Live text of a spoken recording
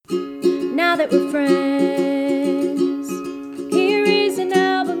now that we're friends. Here is an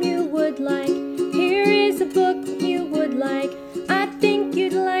album you would like. Here is a book you would like. I think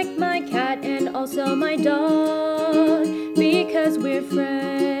you'd like my cat and also my dog, because we're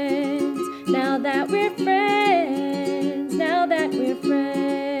friends. Now that we're friends. Now that we're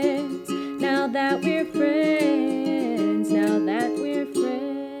friends. Now that we're friends. Now that we're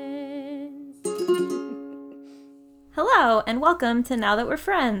friends. Hello, and welcome to Now That We're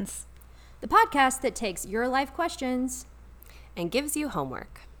Friends, The podcast that takes your life questions and gives you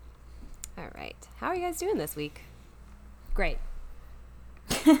homework. All right. How are you guys doing this week? great.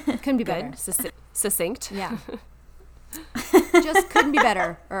 Couldn't be better. Good? Succinct? Yeah. Just couldn't be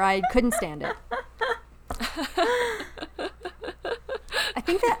better, or I couldn't stand it.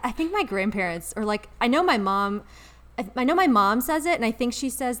 I think my grandparents, or like, I know my mom says it, and I think she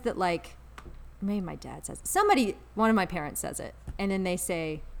says that, like, maybe my dad says it. One of my parents says it, and then they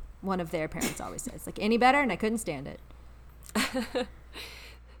say, one of their parents always says, like, any better, and I couldn't stand it.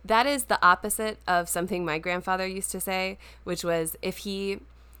 That is the opposite of something my grandfather used to say, which was if he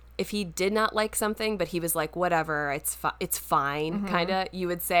did not like something, but he was like, whatever, it's fine, kind of, you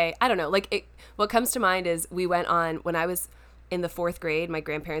would say, I don't know, like, what comes to mind is we went on, when I was in the 4th grade, my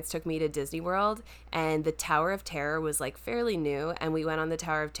grandparents took me to Disney World, and the Tower of Terror was like fairly new, and we went on the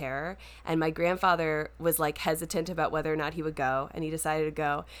Tower of Terror, and my grandfather was like hesitant about whether or not he would go, and he decided to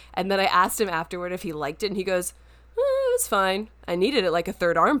go. And then I asked him afterward if he liked it, and he goes, it was fine. I needed it like a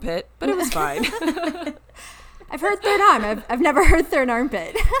third armpit, but it was fine. I've heard third arm. I've never heard third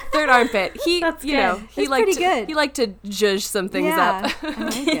armpit. Third armpit. He liked pretty good. He liked to zhuzh some things up. I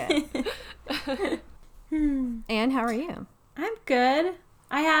like it. Anne, how are you? I'm good.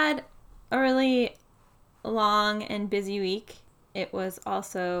 I had a really long and busy week. It was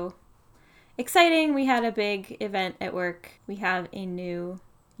also exciting. We had a big event at work. We have a new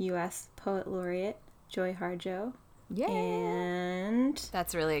U.S. Poet Laureate, Joy Harjo. Yeah. And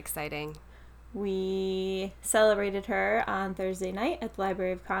That's really exciting. we celebrated her on Thursday night at the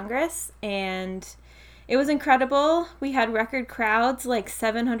Library of Congress, and it was incredible. We had record crowds, like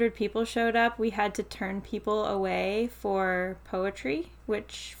 700 people showed up. We had to turn people away for poetry,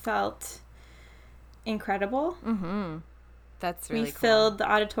 which felt incredible. Mm-hmm. That's really We cool. filled the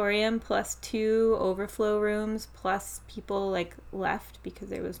auditorium plus 2 overflow rooms, plus people like left because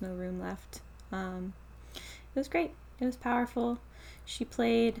there was no room left. It was great. It was powerful. She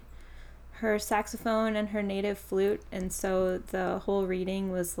played her saxophone and her native flute, and so the whole reading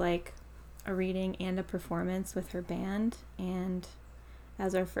was like a reading and a performance with her band. And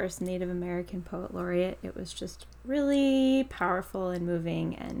as our first Native American Poet Laureate, it was just really powerful and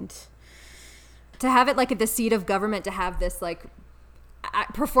moving. And To have it like at the seat of government, to have this like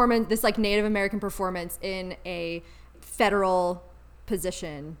performance, this like Native American performance in a federal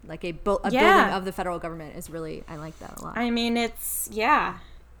position, like a building of the federal government, is really, I like that a lot. I mean, it's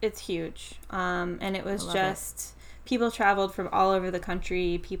huge. And it was just, people traveled from all over the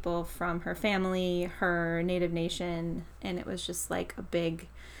country, people from her family, her native nation, and it was just like a big,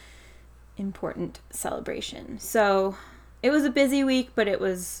 important celebration. So it was a busy week, but it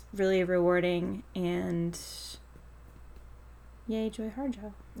was really rewarding, and yay, Joy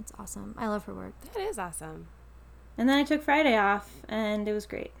Harjo. It's awesome. I love her work. That is awesome. And then I took Friday off, and it was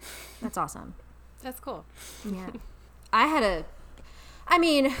great. That's awesome. That's cool. Yeah. I had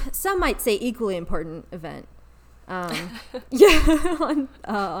some might say equally important event. On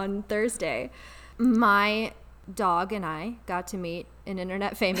Thursday. My dog and I got to meet an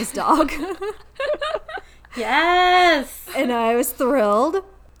internet famous dog. Yes! And I was thrilled.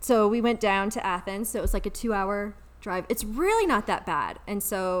 So we went down to Athens. So it was like a 2-hour drive. It's really not that bad. And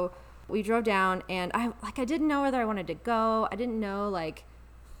so we drove down, and I didn't know whether I wanted to go. I didn't know, like,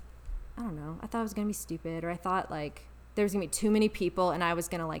 I don't know. I thought it was going to be stupid, or I thought, like, there was going to be too many people, and I was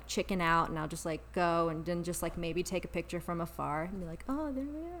going to, like, chicken out, and I'll just, like, go and then just, like, maybe take a picture from afar and be like, oh, there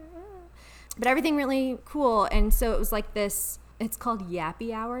we are. But everything really cool. And so it was like this, it's called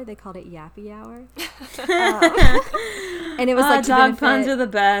Yappy Hour. They called it Yappy Hour. And it was like dog puns are the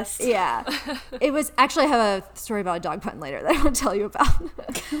best. Yeah. It was, actually, I have a story about a dog pun later that I want to tell you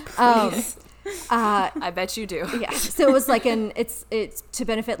about. Please. I bet you do. Yeah. So it was like it's to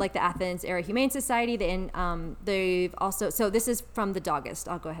benefit like the Athens Area Humane Society. They've also, so this is from the Doggist.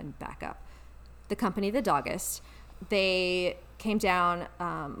 I'll go ahead and back up. The company, the Doggist, they came down,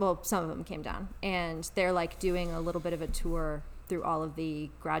 some of them came down, and they're like doing a little bit of a tour through all of the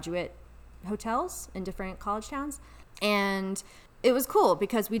graduate hotels in different college towns. And it was cool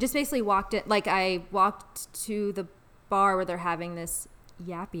because we just basically walked in, like I walked to the bar where they're having this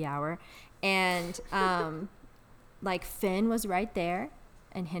Yappy Hour, and like Finn was right there,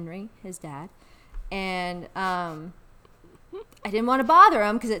 and Henry, his dad. And I didn't want to bother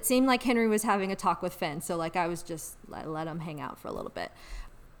him because it seemed like Henry was having a talk with Finn. So like I was just let him hang out for a little bit.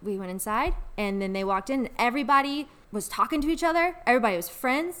 We went inside and then they walked in. And everybody was talking to each other. Everybody was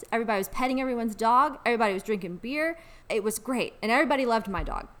friends. Everybody was petting everyone's dog. Everybody was drinking beer. It was great. And everybody loved my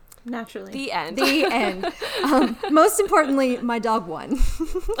dog. Naturally. The end. The end. Most importantly, my dog won.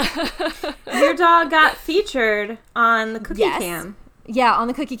 Your dog got featured on the cookie cam. Yeah, on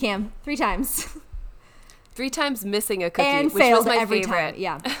the cookie cam 3 times. 3 times missing a cookie, And which failed was my every favorite. time.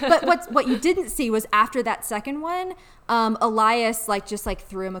 Yeah. But what you didn't see was after that second one, Elias just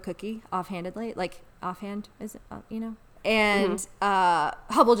threw him a cookie offhandedly, like offhand, is it, And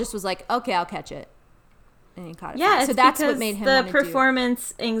Hubble just was like, okay, I'll catch it. And he caught it. Yeah, so that's what made him the wanna do-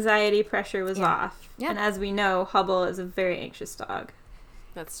 performance anxiety pressure was off. Yeah. And as we know, Hubble is a very anxious dog.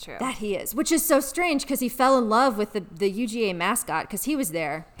 That's true. That he is, which is so strange because he fell in love with the UGA mascot because he was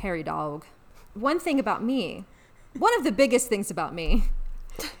there, Harry Dog. One thing about me, one of the biggest things about me,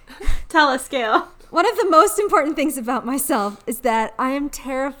 Tell us, Gail. one of the most important things about myself is that I am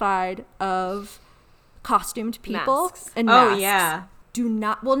terrified of costumed people Masks. and masks. Oh, yeah. Do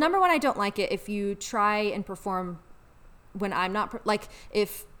not. Well, number one, I don't like it if you try and perform when I'm not like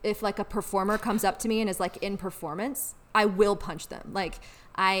if like a performer comes up to me and is like in performance, I will punch them. Like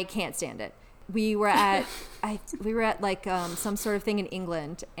I can't stand it. We were at like some sort of thing in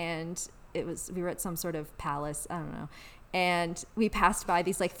England, and we were at some sort of palace. I don't know. And we passed by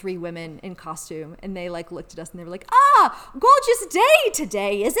these like 3 women in costume, and they like looked at us and they were like, gorgeous day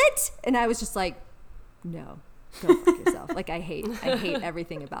today, is it? And I was just like, no. Go fuck yourself. Like I hate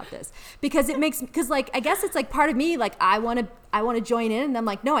everything about this because like I guess it's like part of me like I want to join in, and I'm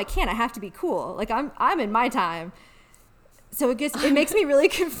like, no, I can't. I have to be cool. Like I'm in my time. So it makes me really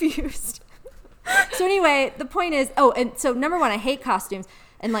confused. So anyway, the point is, and so number 1, I hate costumes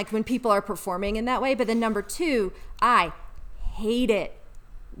and like when people are performing in that way. But then number 2, I hate it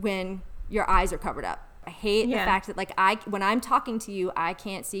when your eyes are covered up. I hate the fact that like when I'm talking to you, I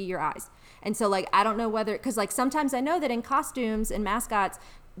can't see your eyes. And so like, I don't know whether, cause like sometimes I know that in costumes and mascots,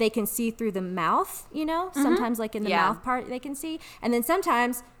 they can see through the mouth, sometimes like in the mouth part they can see. And then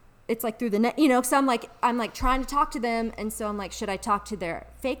sometimes it's like through the neck, so I'm like trying to talk to them. And so I'm like, should I talk to their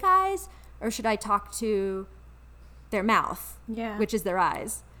fake eyes or should I talk to their mouth? Yeah. Which is their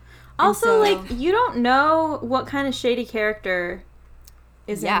eyes. Also, like, you don't know what kind of shady character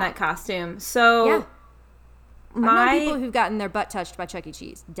is in Yeah. that costume. So, Yeah. I know people who've gotten their butt touched by Chuck E.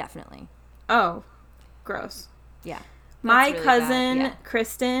 Cheese. Definitely. Oh, gross. Yeah. My really cousin, bad, yeah.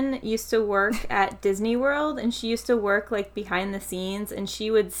 Kristen, used to work at Disney World, and she used to work, like, behind the scenes, and she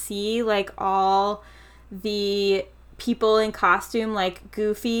would see, like, all the people in costume, like,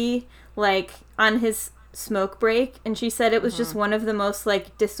 Goofy, like, on his smoke break, and she said it was just one of the most,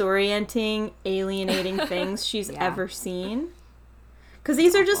 like, disorienting, alienating things she's ever seen. Because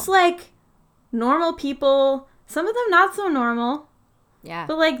these are just, like, normal people, some of them not so normal. Yeah.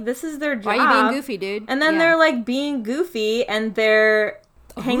 But, like, this is their job. Why are you being goofy, dude? And then they're, like, being goofy, and they're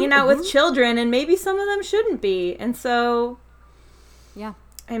hanging out with children, and maybe some of them shouldn't be. And so, Yeah.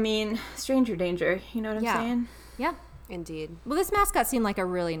 I mean, stranger danger. You know what I'm saying? Yeah. Indeed. Well, this mascot seemed like a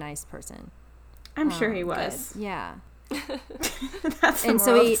really nice person. I'm sure he was. Yeah. That's the And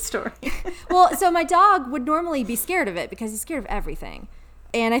so moral of he- the story. Well, so my dog would normally be scared of it because he's scared of everything.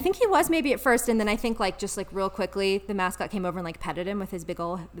 And I think he was maybe at first, and then I think like just like real quickly, the mascot came over and like petted him with his big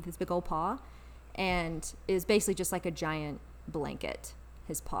old paw, and it was basically just like a giant blanket,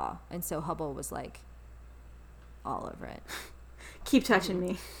 his paw. And so Hubble was like all over it. Keep touching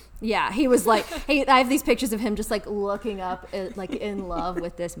me. Yeah, he was like, hey, I have these pictures of him just like looking up, like in love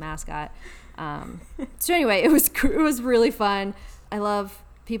with this mascot. So anyway, it was really fun. I love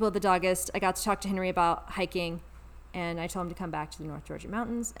people at the Doggist. I got to talk to Henry about hiking, and I told him to come back to the North Georgia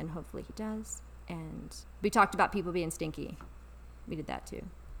mountains, and hopefully he does. And we talked about people being stinky. We did that too,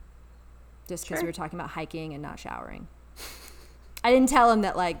 just because we were talking about hiking and not showering. I didn't tell him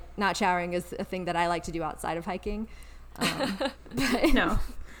that like not showering is a thing that I like to do outside of hiking. But No.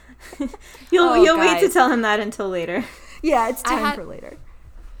 You'll wait to guys. tell him that until later. yeah, it's time had- for later.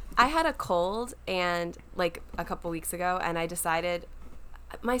 I had a cold and like a couple weeks ago, and I decided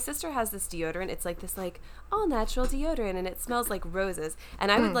my sister has this deodorant. It's like this like all natural deodorant, and it smells like roses.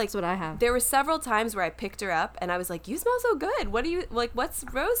 And I would like That's what I have. There were several times where I picked her up and I was like, "You smell so good. What do you like? What's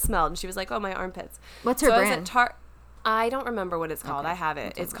rose smell?" And she was like, "Oh, my armpits." What's her so brand? I don't remember what it's called. Okay. I have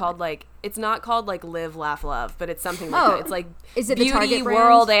it. It's called like it's not called like Live Laugh Love, but it's something like that. It's like is it the Beauty Target brand?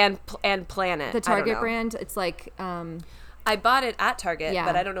 World and Planet. The I don't Target know. brand. It's like I bought it at Target, Yeah.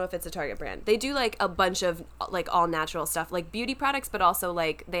 but I don't know if it's a Target brand. They do like a bunch of like all natural stuff, like beauty products, but also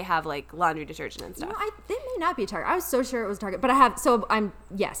like they have like laundry detergent and stuff. No, it may not be Target. I was so sure it was Target, but I have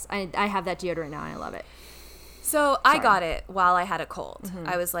I have that deodorant now and I love it. So I got it while I had a cold.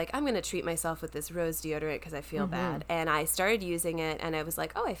 I was like, I'm going to treat myself with this rose deodorant because I feel bad. And I started using it and I was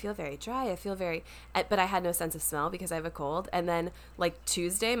like, oh, I feel very dry. I feel very, but I had no sense of smell because I have a cold. And then like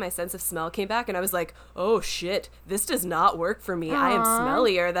Tuesday, my sense of smell came back and I was like, oh shit, this does not work for me. I am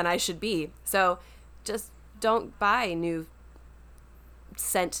smellier than I should be. So just don't buy new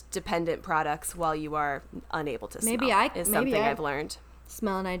scent dependent products while you are unable to smell. Something I've learned.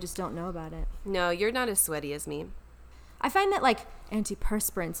 Smell and I just don't know about it. No, you're not as sweaty as me. I find that like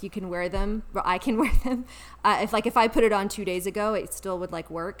antiperspirants, you can wear them, or I can wear them. If I put it on 2 days ago, it still would like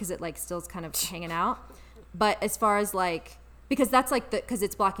work because it like still's kind of hanging out. But as far as like, because that's like because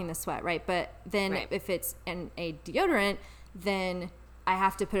it's blocking the sweat, right? But then if it's a deodorant, then I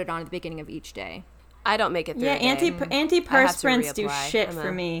have to put it on at the beginning of each day. I don't make it through. Yeah, antiperspirants do shit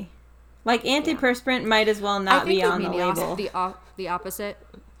for me. Like antiperspirant might as well not be on the label. The opposite?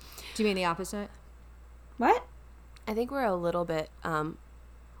 Do you mean the opposite? What? I think we're a little bit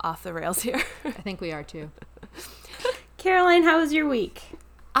off the rails here. I think we are too. Caroline, how was your week?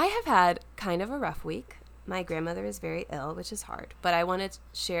 I have had kind of a rough week. My grandmother is very ill, which is hard. But I want to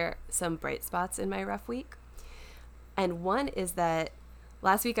share some bright spots in my rough week. And one is that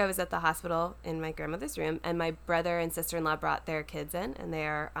last week I was at the hospital in my grandmother's room, and my brother and sister-in-law brought their kids in, and they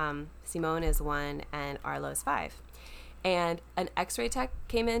are, Simone is 1 and Arlo is 5. And an x-ray tech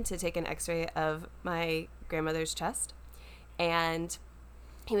came in to take an x-ray of my grandmother's chest. And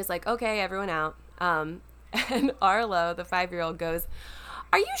he was like, okay, everyone out. And Arlo, the 5-year-old, goes,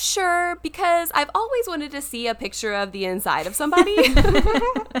 are you sure? Because I've always wanted to see a picture of the inside of somebody.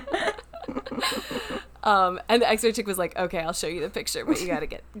 And the x-ray chick was like, okay, I'll show you the picture, but you got to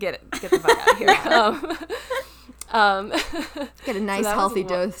get the fuck out of here. Get a nice healthy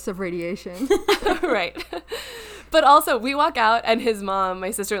dose of radiation. Right. But also we walk out and his mom,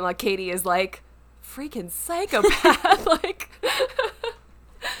 my sister-in-law, Katie, is like, freaking psychopath. Like,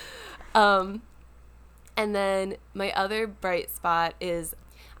 and then my other bright spot is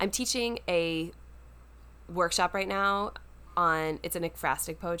I'm teaching a workshop right now it's an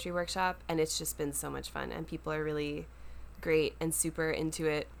ekphrastic poetry workshop, and it's just been so much fun, and people are really great and super into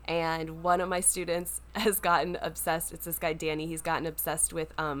it. And one of my students has gotten obsessed. It's this guy, Danny. He's gotten obsessed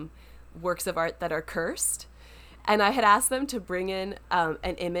with works of art that are cursed. And I had asked them to bring in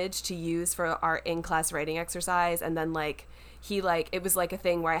an image to use for our in-class writing exercise, and then it was like a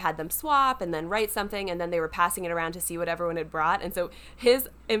thing where I had them swap and then write something, and then they were passing it around to see what everyone had brought. And so his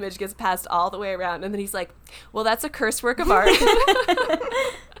image gets passed all the way around, and then he's like, well, that's a cursed work of art.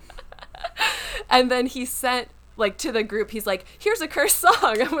 And then he sent to the group, he's like, here's a cursed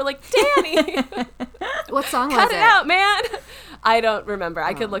song. And we're like, Danny, what song was it? Cut it out, man. I don't remember.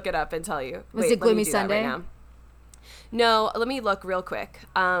 I could look it up and tell you. Was it Gloomy Sunday? Right now. No, let me look real quick.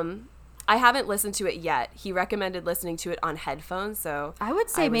 I haven't listened to it yet. He recommended listening to it on headphones, so I would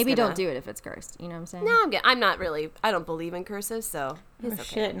say maybe don't do it if it's cursed. You know what I'm saying? No, I'm not really. I don't believe in curses, so it's okay.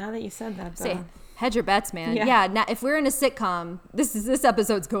 Shit! Now that you said that, though. Say, hedge your bets, man. Yeah. Now, if we're in a sitcom, this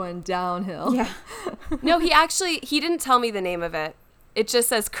episode's going downhill. Yeah. No, he didn't tell me the name of it. It just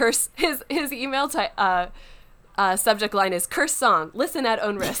says curse. His email subject line is curse song. Listen at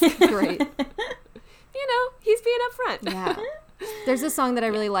own risk. Great. He's being upfront. Yeah. There's a song that I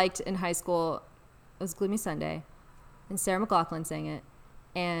really liked in high school. It was Gloomy Sunday, and Sarah McLachlan sang it.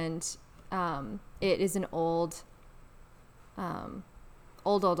 And it is an old song.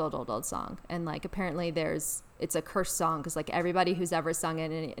 And apparently it's a cursed song because everybody who's ever sung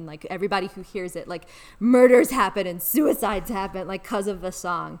it and everybody who hears it, murders happen and suicides happen because of the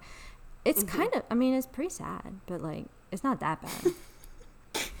song. It's kind of, it's pretty sad, but it's not that bad.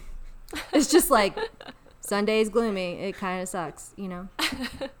 It's just Sunday's gloomy. It kind of sucks, All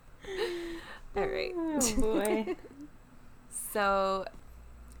right. Oh, boy. So,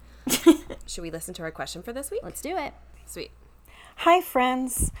 should we listen to our question for this week? Let's do it. Sweet. Hi,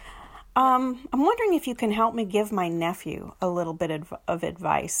 friends. I'm wondering if you can help me give my nephew a little bit of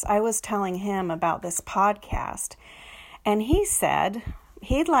advice. I was telling him about this podcast, and he said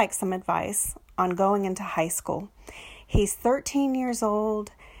he'd like some advice on going into high school. He's 13 years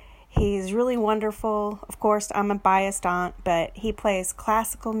old. He's really wonderful. Of course, I'm a biased aunt, but he plays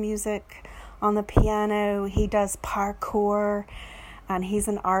classical music on the piano. He does parkour, and he's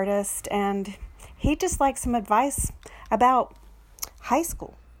an artist, and he'd just like some advice about high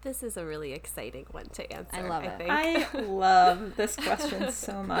school. This is a really exciting one to answer. I love it. I love this question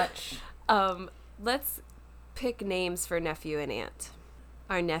so much. Let's pick names for nephew and aunt.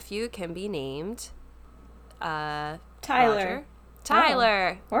 Our nephew can be named Tyler. Roger.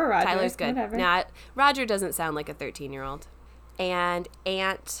 Tyler. Or Roger. Tyler's good. Whatever. Nah, Roger doesn't sound like a 13-year-old. And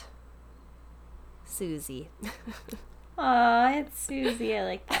Aunt Susie. Aw, it's Susie. I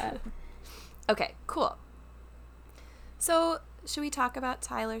like that. Okay, cool. So, should we talk about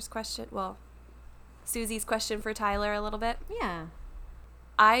Tyler's question? Well, Susie's question for Tyler a little bit? Yeah.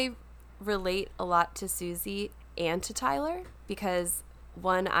 I relate a lot to Susie and to Tyler because,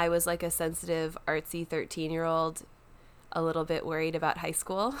 one, I was like a sensitive, artsy 13-year-old, a little bit worried about high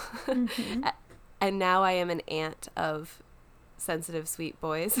school. Mm-hmm. And now I am an aunt of sensitive, sweet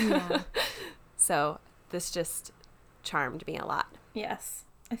boys. Yeah. So this just charmed me a lot. Yes,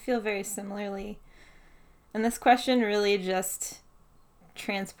 I feel very similarly. And this question really just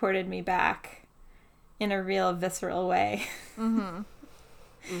transported me back in a real visceral way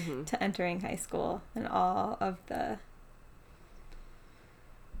to entering high school and all of the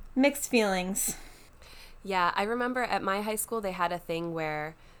mixed feelings. Yeah, I remember at my high school they had a thing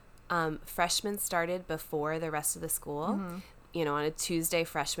where freshmen started before the rest of the school. You know, on a Tuesday,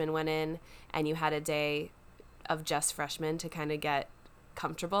 freshmen went in and you had a day of just freshmen to kind of get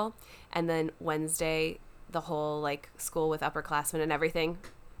comfortable. And then Wednesday, the whole like school with upperclassmen and everything.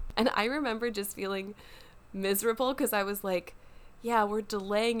 And I remember just feeling miserable because I was like, yeah, we're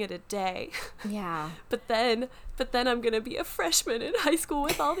delaying it a day. Yeah. But then I'm going to be a freshman in high school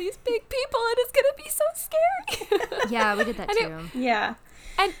with all these big people and it's going to be so scary. Yeah, we did that too. Yeah.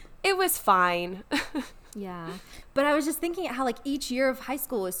 And it was fine. Yeah. But I was just thinking how like each year of high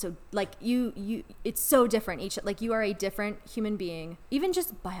school is so like you it's so different. Each like you are a different human being, even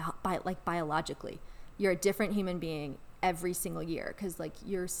just biologically. You're a different human being every single year because like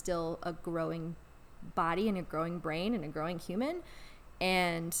you're still a growing body and a growing brain and a growing human.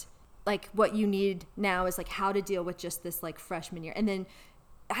 And like what you need now is like how to deal with just this like freshman year. And then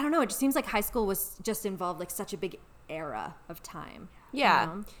I don't know, it just seems like high school was just involved like such a big era of time. Yeah. You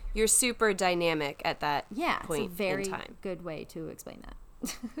know? You're super dynamic at that point it's a very in time. good way to explain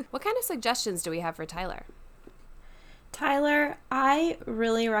that. What kind of suggestions do we have for Tyler? Tyler, I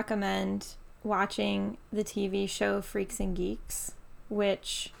really recommend watching the TV show Freaks and Geeks,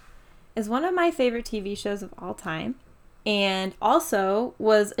 which is one of my favorite TV shows of all time, and also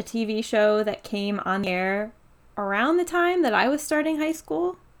was a TV show that came on the air around the time that I was starting high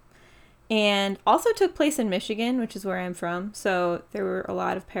school, and also took place in Michigan, which is where I'm from, so there were a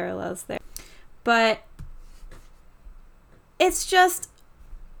lot of parallels there. But it's just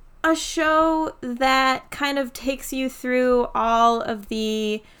a show that kind of takes you through all of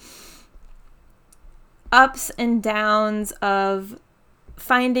the ups and downs of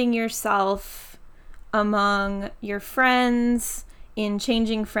finding yourself among your friends, in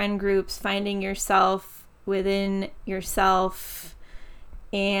changing friend groups, finding yourself within yourself,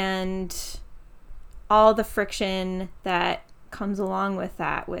 and all the friction that comes along with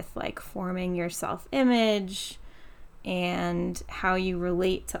that, with like forming your self-image and how you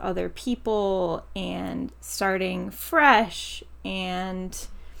relate to other people and starting fresh. And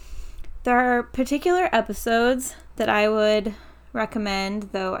there are particular episodes that I would recommend,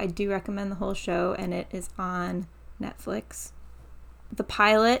 though I do recommend the whole show, and it is on Netflix. The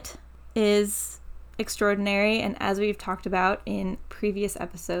pilot is extraordinary, and as we've talked about in previous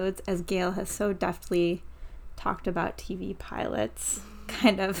episodes, as Gail has so deftly talked about TV pilots,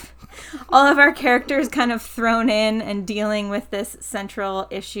 kind of all of our characters kind of thrown in and dealing with this central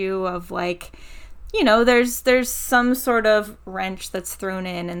issue of like, you know, there's some sort of wrench that's thrown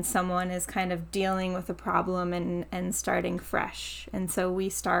in and someone is kind of dealing with a problem and starting fresh. And so we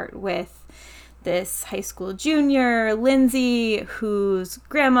start with this high school junior, Lindsay, whose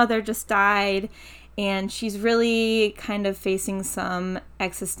grandmother just died, and she's really kind of facing some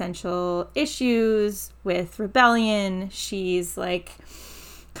existential issues with rebellion. She's like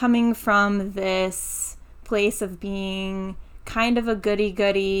coming from this place of being kind of a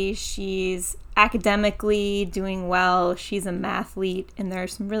goody-goody. She's academically doing well. She's a mathlete, and there are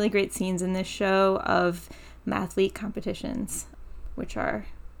some really great scenes in this show of mathlete competitions, which are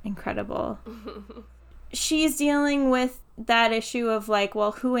incredible. She's dealing with that issue of like,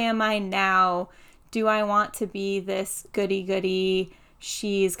 well, who am I now? Do I want to be this goody-goody?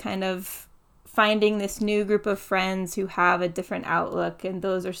 She's kind of finding this new group of friends who have a different outlook, and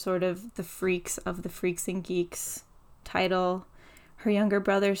those are sort of the freaks of the Freaks and Geeks title. Her younger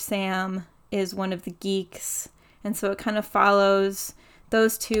brother, Sam, is one of the geeks, and so it kind of follows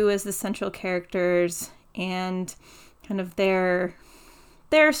those two as the central characters and kind of their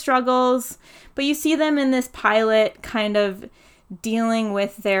struggles. But you see them in this pilot kind of dealing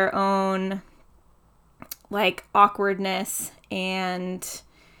with their own like awkwardness, and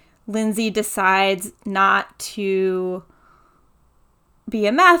Lindsay decides not to be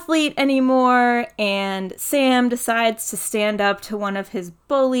a mathlete anymore, and Sam decides to stand up to one of his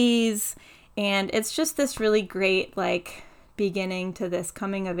bullies, and it's just this really great like beginning to this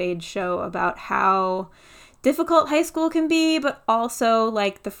coming of age show about how difficult high school can be, but also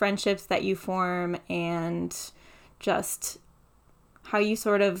like the friendships that you form and just how you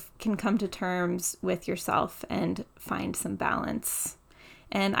sort of can come to terms with yourself and find some balance.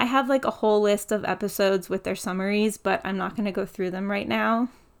 And I have like a whole list of episodes with their summaries, but I'm not going to go through them right now,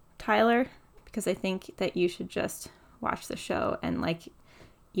 Tyler, because I think that you should just watch the show and like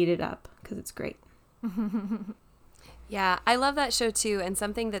eat it up because it's great. Yeah, I love that show too. And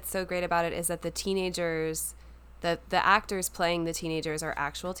something that's so great about it is that the teenagers, the actors playing the teenagers are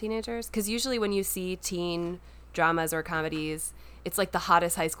actual teenagers. Because usually when you see teen dramas or comedies, it's like the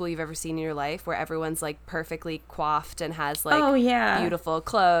hottest high school you've ever seen in your life, where everyone's like perfectly coiffed and has like beautiful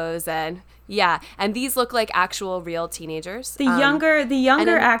clothes, and and these look like actual real teenagers. The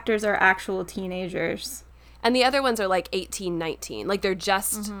younger actors are actual teenagers, and the other ones are like 18, 19. Like they're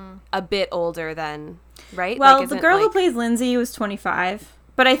just a bit older than, right? Well, like, the girl who plays Lindsay was 25.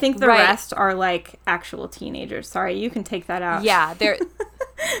 But I think the rest are like actual teenagers. Sorry, you can take that out. Yeah, they're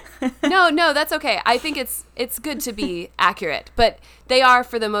No, that's okay. I think it's good to be accurate, but they are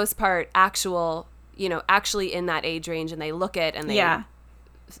for the most part actually in that age range, and they look it and they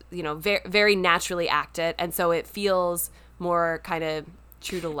very, very naturally act it, and so it feels more kind of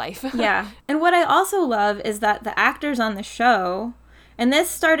true to life. Yeah. And what I also love is that the actors on the show, and this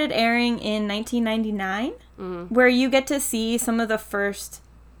started airing in 1999, where you get to see some of the first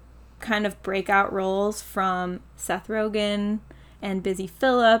kind of breakout roles from Seth Rogen and Busy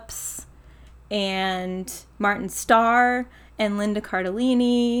Phillips and Martin Starr and Linda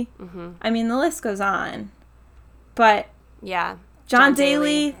Cardellini. I mean, the list goes on. But yeah, John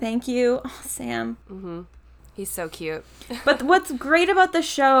Daly, thank you. Oh, Sam. He's so cute. But what's great about the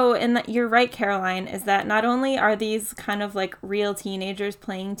show, and that you're right, Caroline, is that not only are these kind of like real teenagers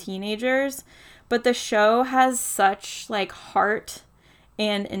playing teenagers, but the show has such like heart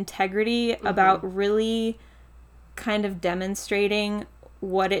and integrity about really kind of demonstrating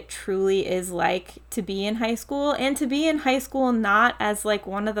what it truly is like to be in high school, and to be in high school not as like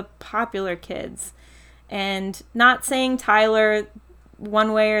one of the popular kids, and not saying, Tyler,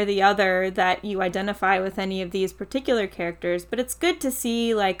 one way or the other that you identify with any of these particular characters, but it's good to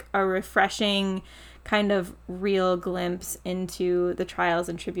see like a refreshing kind of real glimpse into the trials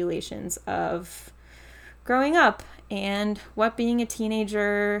and tribulations of growing up and what being a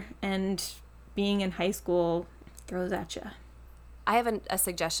teenager and being in high school throws at you. I have a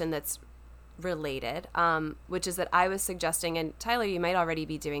suggestion that's related, which is that I was suggesting, and Tyler, you might already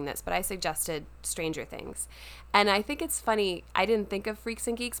be doing this, but I suggested Stranger Things. And I think it's funny, I didn't think of Freaks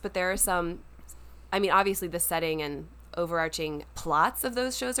and Geeks, but there are some, I mean, obviously the setting and overarching plots of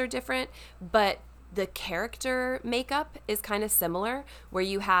those shows are different, but the character makeup is kind of similar, where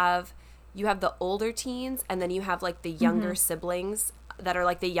you have the older teens, and then you have like the younger siblings that are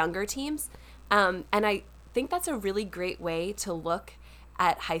like the younger teams. And I think that's a really great way to look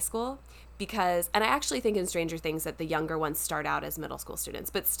at high school, because, and I actually think in Stranger Things that the younger ones start out as middle school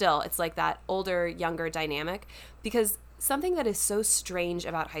students, but still it's like that older, younger dynamic, because something that is so strange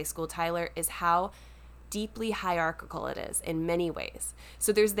about high school, Tyler, is how deeply hierarchical it is in many ways.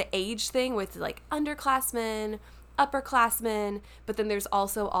 So there's the age thing with like underclassmen, upperclassmen, but then there's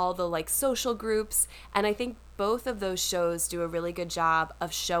also all the like social groups. And I think both of those shows do a really good job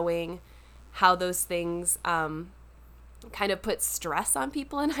of showing how those things kind of put stress on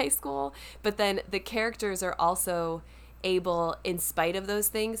people in high school, but then the characters are also able, in spite of those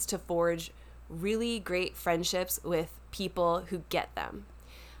things, to forge really great friendships with people who get them.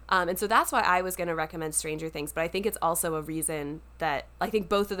 And so that's why I was going to recommend Stranger Things, but I think it's also a reason that I think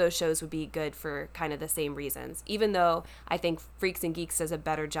both of those shows would be good for kind of the same reasons, even though I think Freaks and Geeks does a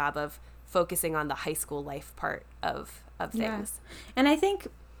better job of focusing on the high school life part of things. Yeah. And I think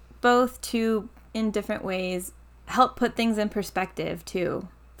both, too, in different ways, help put things in perspective, too,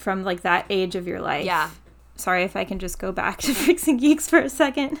 from like that age of your life. Yeah. Sorry if I can just go back to Freaks and Geeks for a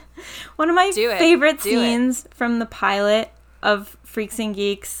second. One of my favorite scenes from the pilot of Freaks and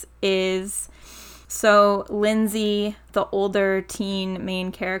Geeks is, so Lindsay, the older teen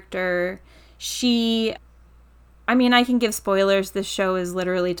main character, I mean, I can give spoilers. This show is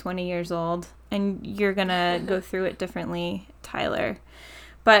literally 20 years old, and you're going to go through it differently, Tyler.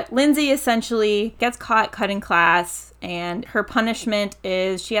 But Lindsay essentially gets caught cutting class, and her punishment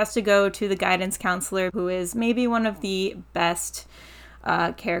is she has to go to the guidance counselor, who is maybe one of the best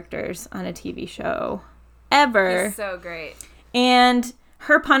characters on a TV show ever. He's so great. And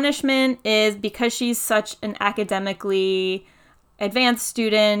her punishment is, because she's such an academically advanced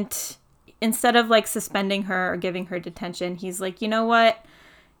student, instead of like suspending her or giving her detention, he's like, you know what?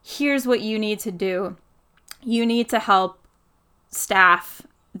 Here's what you need to do. You need to help staff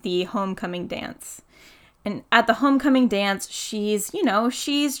the homecoming dance. And at the homecoming dance, she's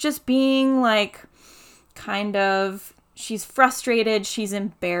just being like she's frustrated, she's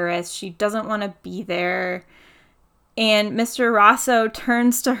embarrassed, she doesn't want to be there. And Mr. Rosso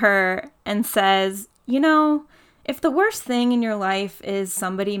turns to her and says, if the worst thing in your life is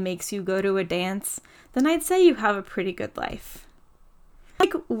somebody makes you go to a dance, then I'd say you have a pretty good life.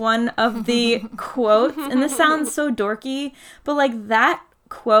 Like one of the quotes, and this sounds so dorky, but like that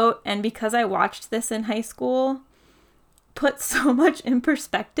quote, and because I watched this in high school, put so much in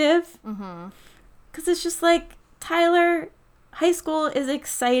perspective. Because it's just like, Tyler, high school is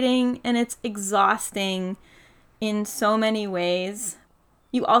exciting and it's exhausting in so many ways.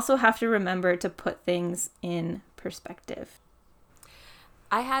 You also have to remember to put things in perspective.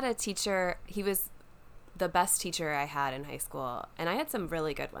 I had a teacher, he was the best teacher I had in high school, and I had some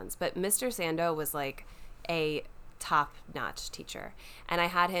really good ones, but Mr. Sando was like a top-notch teacher, and I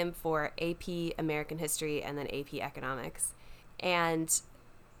had him for AP American History and then AP Economics. And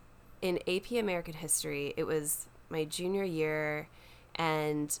in AP American History, it was my junior year,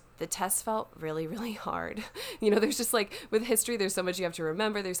 and the test felt really, really hard. There's just like, with history, there's so much you have to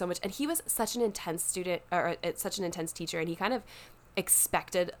remember, there's so much, and he was such an intense student, or such an intense teacher, and he kind of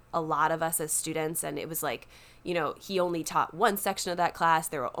expected a lot of us as students, and it was like, he only taught one section of that class,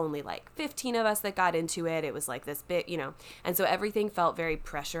 there were only like 15 of us that got into it, it was like this bit, and so everything felt very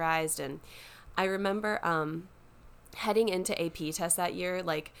pressurized. And I remember heading into AP tests that year,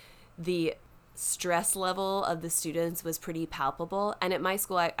 like the stress level of the students was pretty palpable. And at my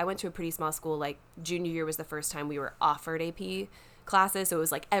school, I went to a pretty small school, like junior year was the first time we were offered AP classes, so it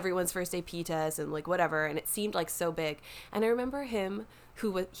was like everyone's first AP test and like whatever, and it seemed like so big. And I remember him,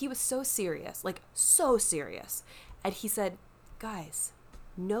 he was so serious, like so serious, and he said, guys,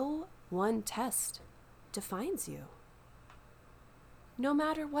 no one test defines you. No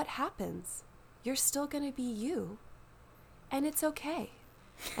matter what happens, you're still gonna be you, and it's okay.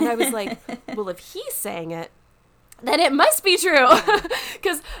 And I was like, well, if he's saying it, then it must be true.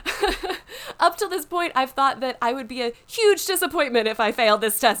 Because up till this point, I've thought that I would be a huge disappointment if I failed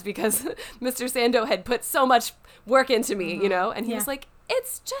this test, because Mr. Sando had put so much work into me, and he was like,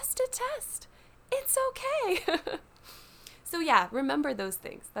 it's just a test. It's okay. So yeah, remember those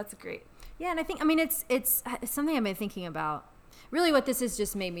things. That's great. Yeah, and I think, it's something I've been thinking about. Really what this has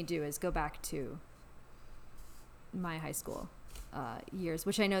just made me do is go back to my high school years,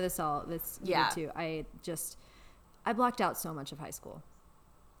 which I know this you did too. I blocked out so much of high school.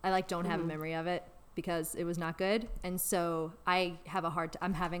 I don't have a memory of it because it was not good. And so I'm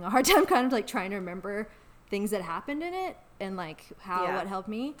having a hard time kind of like trying to remember things that happened in it and like what helped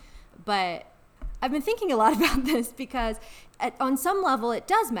me. But I've been thinking a lot about this because on some level it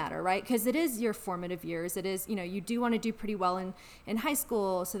does matter, right? Because it is your formative years. It is, you do want to do pretty well in high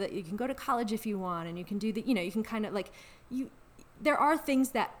school so that you can go to college if you want, and you can do you can kind of like, there are things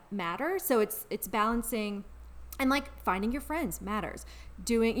that matter. So it's balancing. And like finding your friends matters.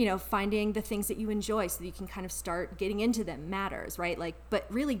 Doing, finding the things that you enjoy so that you can kind of start getting into them matters, right? Like, but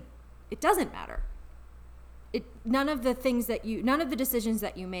really, it doesn't matter. None of the decisions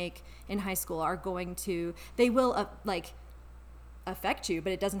that you make in high school are going to, they will affect you,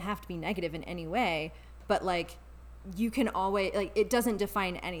 but it doesn't have to be negative in any way. But like, you can always, like, it doesn't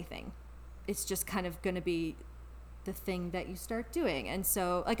define anything. It's just kind of going to be the thing that you start doing. And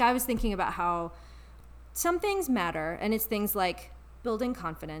so like, I was thinking about how some things matter, and it's things like building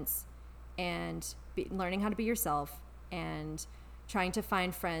confidence and learning how to be yourself and trying to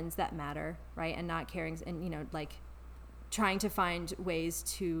find friends that matter, right? And not caring, and like trying to find ways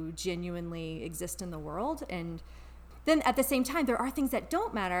to genuinely exist in the world. And then at the same time, there are things that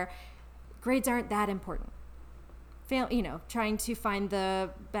don't matter. Grades aren't that important. Trying to find the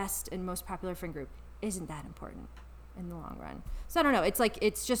best and most popular friend group isn't that important in the long run. So I don't know. It's like,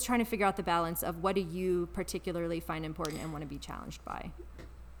 it's just trying to figure out the balance of what do you particularly find important and want to be challenged by.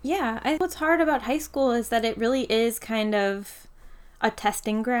 Yeah. What's hard about high school is that it really is kind of a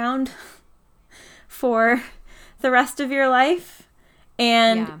testing ground for the rest of your life.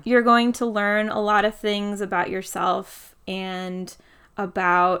 And you're going to learn a lot of things about yourself and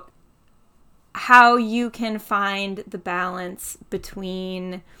about how you can find the balance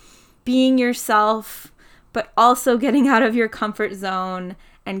between being yourself, but also getting out of your comfort zone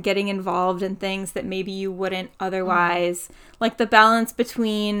and getting involved in things that maybe you wouldn't otherwise. Like the balance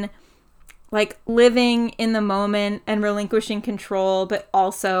between like living in the moment and relinquishing control, but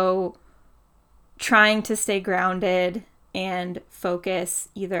also trying to stay grounded and focus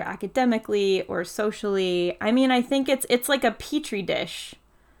either academically or socially. I mean, I think it's like a petri dish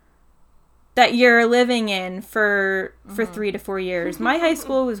that you're living in for 3 to 4 years. My high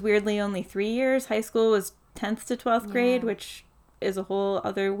school was weirdly only 3 years. High school was 10th to 12th grade, which is a whole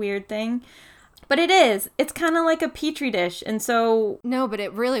other weird thing. But it's kind of like a petri dish. And so, No, but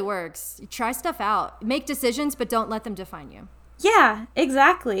it really works. You try stuff out. Make decisions, but don't let them define you. yeah,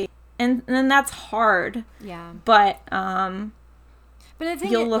 exactly. And then that's hard. Yeah. But But I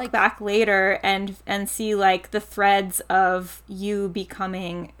think you'll look back later and see like the threads of you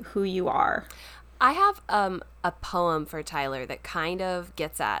becoming who you are. I have a poem for Tyler that kind of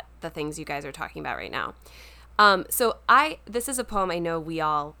gets at the things you guys are talking about right now. This is a poem I know we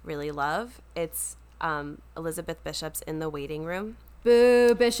all really love. It's Elizabeth Bishop's In the Waiting Room.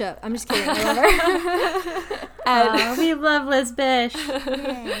 Boo, Bishop. I'm just kidding. I love her. We love Liz Bish.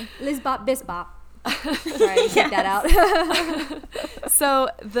 Liz Bop, Bis Bop. Sorry, take that out. So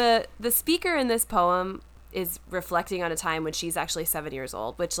the speaker in this poem is reflecting on a time when she's actually 7 years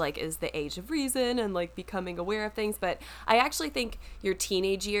old, which like is the age of reason and like becoming aware of things. But I actually think your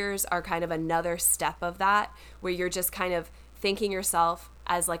teenage years are kind of another step of that, where you're just kind of thinking yourself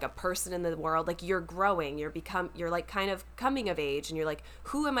as like a person in the world, like you're growing, you're like kind of coming of age, and you're like,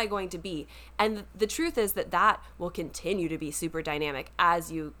 who am I going to be? And the truth is that will continue to be super dynamic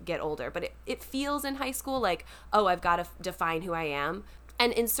as you get older. But it feels in high school like, oh, I've got to define who I am.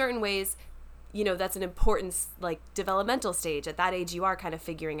 And in certain ways, you know, that's an important like developmental stage. At that age, you are kind of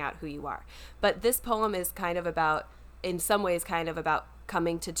figuring out who you are. But this poem is kind of about, in some ways, kind of about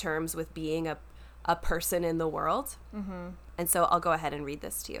coming to terms with being a person in the world. Mm-hmm. And so I'll go ahead and read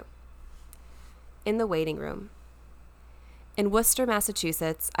this to you. In the Waiting Room. In Worcester,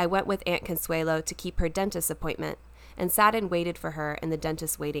 Massachusetts, I went with Aunt Consuelo to keep her dentist appointment and sat and waited for her in the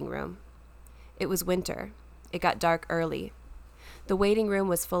dentist's waiting room. It was winter. It got dark early. The waiting room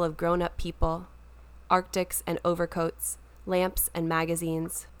was full of grown-up people, Arctics and overcoats, lamps and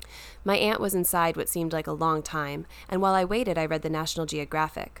magazines. My aunt was inside what seemed like a long time, and while I waited, I read the National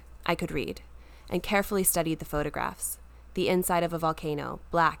Geographic. I could read, and carefully studied the photographs. The inside of a volcano,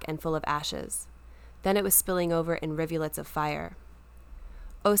 black and full of ashes. Then it was spilling over in rivulets of fire.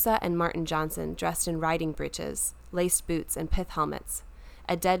 Osa and Martin Johnson dressed in riding breeches, laced boots, and pith helmets.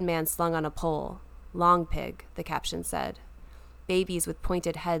 A dead man slung on a pole. Long pig, the caption said. Babies with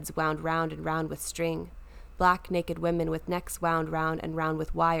pointed heads wound round and round with string. Black naked women with necks wound round and round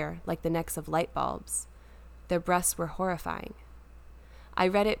with wire, like the necks of light bulbs. Their breasts were horrifying. I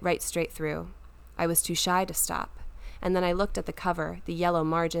read it right straight through. I was too shy to stop. And then I looked at the cover, the yellow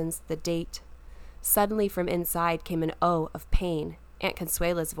margins, the date. Suddenly from inside came an O of pain, Aunt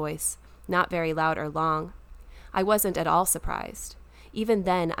Consuela's voice, not very loud or long. I wasn't at all surprised. Even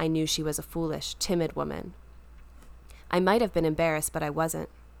then I knew she was a foolish, timid woman. I might have been embarrassed, but I wasn't.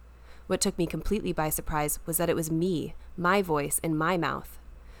 What took me completely by surprise was that it was me, my voice in my mouth.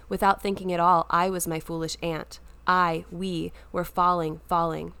 Without thinking at all, I was my foolish aunt. We were falling,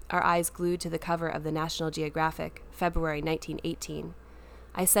 our eyes glued to the cover of the National Geographic, February 1918.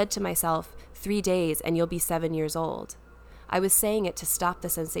 I said to myself, 3 days and you'll be 7 years old. I was saying it to stop the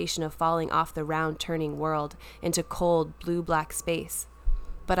sensation of falling off the round, turning world into cold, blue-black space.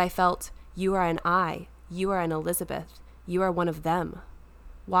 But I felt, you are an I, you are an Elizabeth, you are one of them.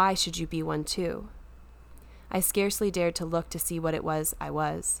 Why should you be one too? I scarcely dared to look to see what it was I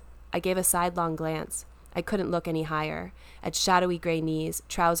was. I gave a sidelong glance. I couldn't look any higher, at shadowy gray knees,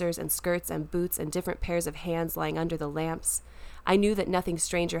 trousers and skirts and boots and different pairs of hands lying under the lamps. I knew that nothing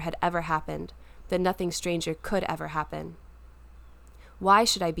stranger had ever happened, that nothing stranger could ever happen. Why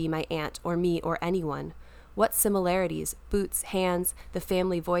should I be my aunt or me or anyone? What similarities, boots, hands, the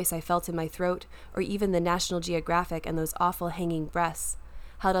family voice I felt in my throat, or even the National Geographic and those awful hanging breasts,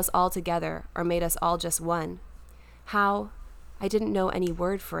 held us all together or made us all just one? How? I didn't know any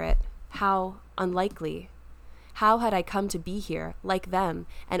word for it. How unlikely. How had I come to be here, like them,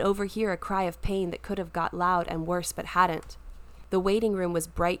 and overhear a cry of pain that could have got loud and worse but hadn't? The waiting room was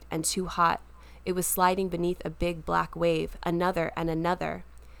bright and too hot. It was sliding beneath a big black wave, another and another.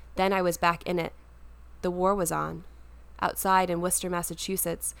 Then I was back in it. The war was on. Outside in Worcester,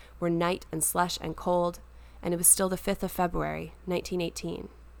 Massachusetts, were night and slush and cold, and it was still the 5th of February, 1918.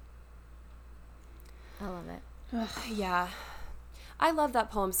 I love it. Yeah. I love that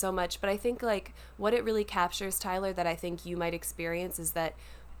poem so much, but I think like what it really captures, Tyler, that I think you might experience is that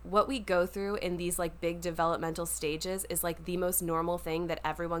what we go through in these like big developmental stages is like the most normal thing that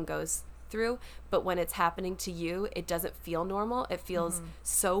everyone goes through, but when it's happening to you, it doesn't feel normal. It feels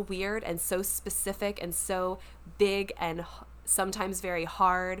so weird and so specific and so big and sometimes very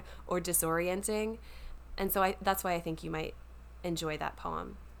hard or disorienting. And so that's why I think you might enjoy that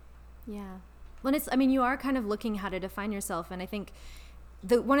poem. Yeah. Well, you are kind of looking how to define yourself. And I think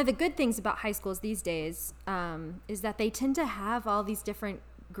one of the good things about high schools these days is that they tend to have all these different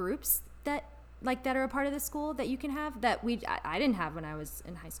groups that are a part of the school that you can have that I didn't have when I was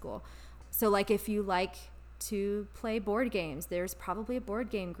in high school. So like if you like to play board games, there's probably a board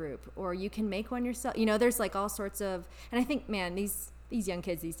game group, or you can make one yourself. There's like all sorts of, and I think, man, these young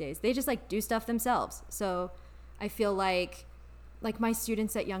kids these days, they just like do stuff themselves. So I feel like my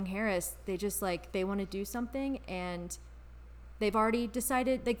students at Young Harris, they just like, they want to do something and they've already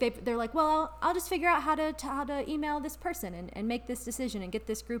decided, like they're like, well, I'll just figure out how to email this person and make this decision and get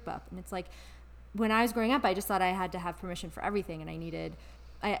this group up. And it's like, when I was growing up, I just thought I had to have permission for everything, and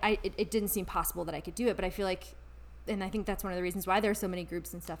it didn't seem possible that I could do it. But I feel like, and I think that's one of the reasons why there are so many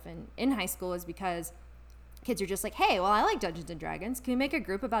groups and stuff in high school, is because kids are just like, hey, well, I like Dungeons and Dragons. Can we make a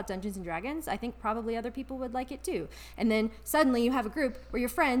group about Dungeons and Dragons? I think probably other people would like it too. And then suddenly you have a group where you're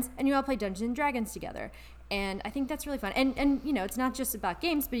friends and you all play Dungeons and Dragons together. And I think that's really fun. And it's not just about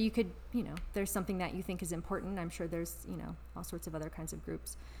games, but you could, there's something that you think is important. I'm sure there's, all sorts of other kinds of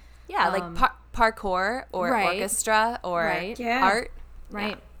groups. Yeah, like parkour or orchestra or art. Right.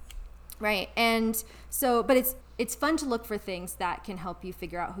 Yeah. Right. And so, but it's fun to look for things that can help you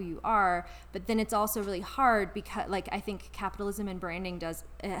figure out who you are, but then it's also really hard because, like, I think capitalism and branding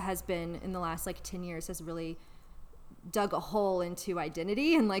has been in the last 10 years has really dug a hole into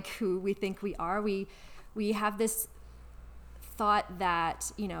identity and like who we think we are. We have this thought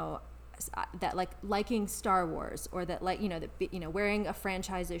that, that like liking Star Wars, or that wearing a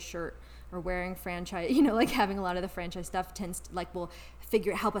franchise's shirt or wearing franchise, like having a lot of the franchise stuff tends to will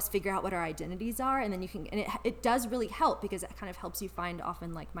help us figure out what our identities are. And then it does really help because it kind of helps you find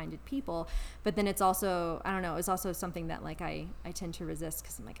often like-minded people. But then it's also, I don't know, it's also something that I tend to resist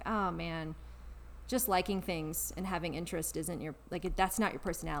because I'm like, oh man, just liking things and having interest isn't that's not your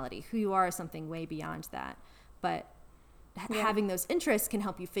personality. Who you are is something way beyond that. But having those interests can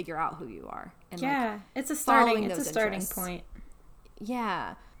help you figure out who you are. And it's a starting point.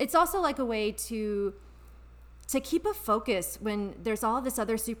 Yeah. It's also like a way to keep a focus when there's all this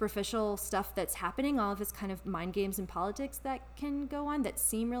other superficial stuff that's happening, all of this kind of mind games and politics that can go on that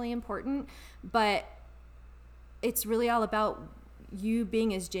seem really important, but it's really all about you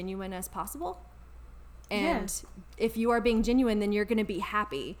being as genuine as possible. And if you are being genuine, then you're going to be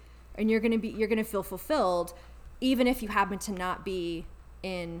happy and you're going to feel fulfilled, even if you happen to not be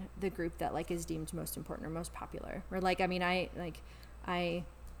in the group that is deemed most important or most popular. Or I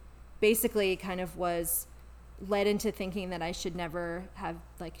basically kind of was led into thinking that I should never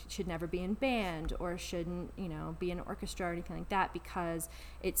be in band or shouldn't, be in an orchestra or anything like that, because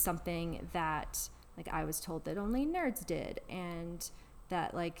it's something that I was told that only nerds did, and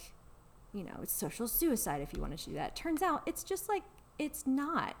that it's social suicide if you wanted to do that. Turns out it's just it's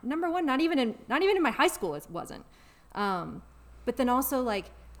not. Number one, not even in my high school it wasn't. But then also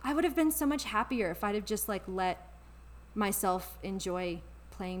I would have been so much happier if I'd have just let myself enjoy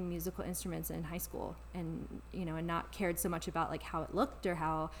playing musical instruments in high school and and not cared so much about how it looked or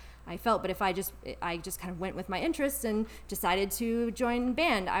how I felt. But if I just kind of went with my interests and decided to join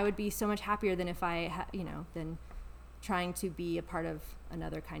band, I would be so much happier than if I than trying to be a part of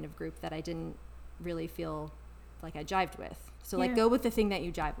another kind of group that I didn't really feel like I jived with. So go with the thing that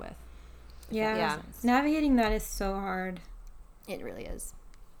you jive with. Yeah. Navigating that is so hard. It really is.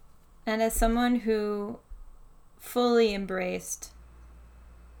 And as someone who fully embraced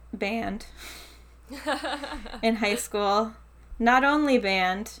band in high school, not only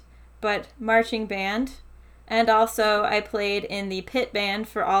band, but marching band, and also I played in the pit band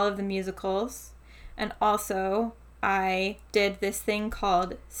for all of the musicals, and also I did this thing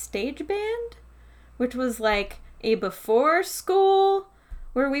called stage band, which was a before school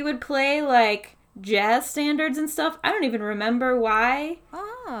where we would play jazz standards and stuff. I don't even remember why.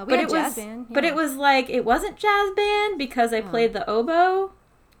 Oh, we had jazz band. Yeah. But it was it wasn't jazz band because I played the oboe.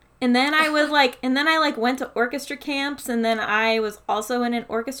 And then I was went to orchestra camps, and then I was also in an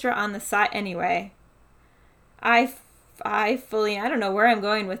orchestra on the side. Anyway, I fully, I don't know where I'm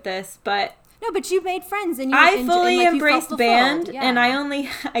going with this, but no, but you made friends and I fully embraced band, and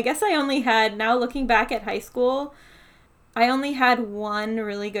I guess I only had, now looking back at high school, I only had one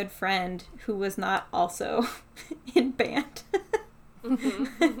really good friend who was not also in band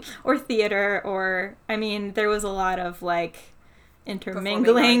or theater, or, there was a lot of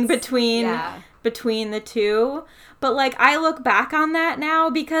intermingling between the two. But I look back on that now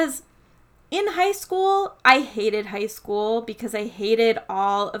because in high school, I hated high school because I hated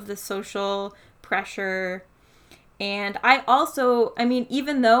all of the social pressure. And I also, I mean,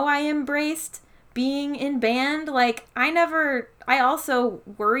 even though I embraced being in band, like, I also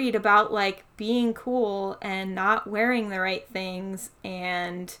worried about, like, being cool and not wearing the right things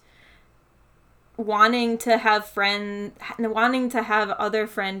and wanting to have other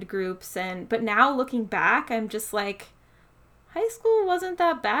friend groups. But now looking back, I'm just like, high school wasn't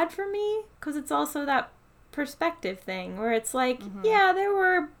that bad for me, because it's also that perspective thing where it's like, yeah, there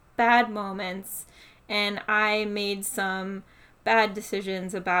were bad moments and I made some bad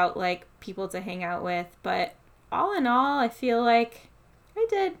decisions about, like, people to hang out with, but all in all, I feel like I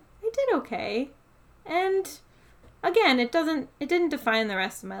did okay. And again, it didn't define the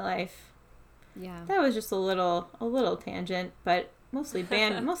rest of my life. Yeah. That was just a little tangent, but mostly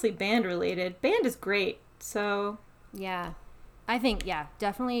band related. Band is great. So, Yeah. I think, yeah,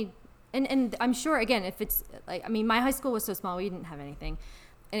 definitely. And I'm sure, again, if it's like, I mean, my high school was so small, we didn't have anything.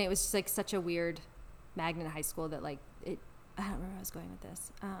 And it was just like such a weird magnet high school that, like, I don't remember where I was going with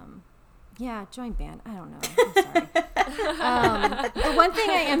this. Yeah, join band. I don't know. I'm sorry. The one thing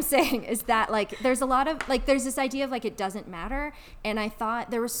I am saying is that, like, there's a lot of, like, there's this idea of, like, it doesn't matter. And I thought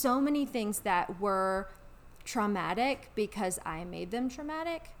there were so many things that were traumatic because I made them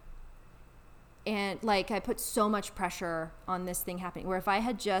traumatic. And, like, I put so much pressure on this thing happening, where if I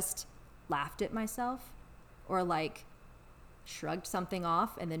had just laughed at myself or, like, shrugged something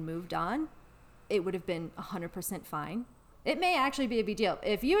off and then moved on, it would have been 100% fine. It may actually be a big deal.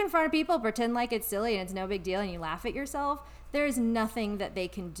 If you in front of people pretend like it's silly and it's no big deal and you laugh at yourself, there is nothing that they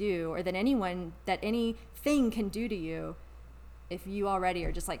can do or that anything can do to you if you already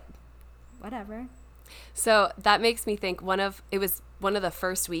are just like, whatever. So that makes me think it was one of the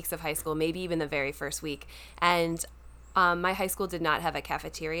first weeks of high school, maybe even the very first week. And my high school did not have a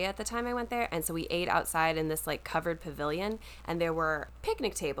cafeteria at the time I went there. And so we ate outside in this, like, covered pavilion, and there were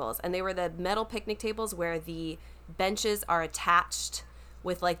picnic tables, and they were the metal picnic tables where the benches are attached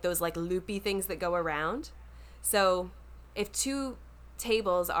with, like, those, like, loopy things that go around. So if two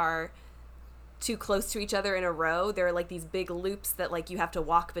tables are too close to each other in a row, there are, like, these big loops that, like, you have to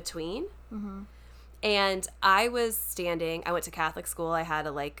walk between. Mm-hmm. And I went to Catholic school. I had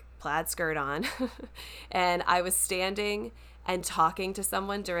a, like, plaid skirt on and I was standing and talking to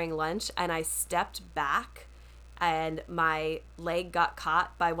someone during lunch, and I stepped back and my leg got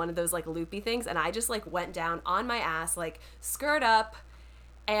caught by one of those, like, loopy things, and I just, like, went down on my ass, like, skirt up.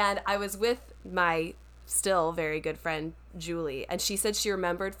 And I was with my still very good friend Julie, and she said she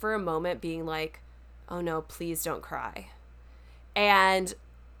remembered for a moment being like, oh no, please don't cry. And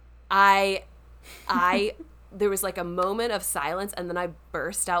there was, like, a moment of silence, and then I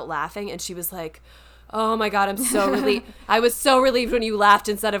burst out laughing, and she was like, oh my God, I'm so relieved. I was so relieved when you laughed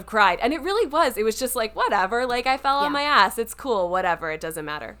instead of cried. And it really was. It was just like, whatever, like, I fell on my ass. It's cool, whatever, it doesn't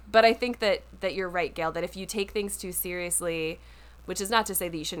matter. But I think that you're right, Gail, that if you take things too seriously, which is not to say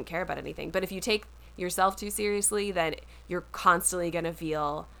that you shouldn't care about anything, but if you take yourself too seriously, then you're constantly going to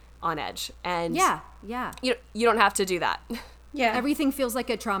feel on edge. And yeah. You don't have to do that. Yeah. Everything feels like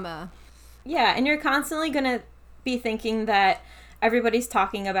a trauma. Yeah, and you're constantly going to be thinking that everybody's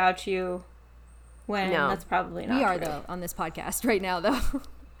talking about you when that's probably not true. We are, true. though, on this podcast right now, though.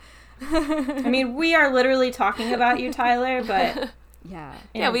 I mean, we are literally talking about you, Tyler, but...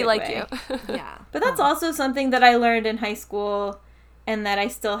 Yeah, we like you. Yeah. But that's also something that I learned in high school and that I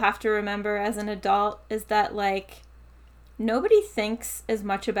still have to remember as an adult, is that, like, nobody thinks as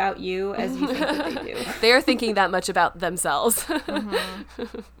much about you as you think that they do. They're thinking that much about themselves.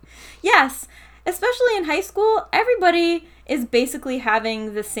 Mm-hmm. Yes, especially in high school, everybody is basically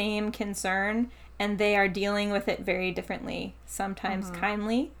having the same concern, and they are dealing with it very differently. Sometimes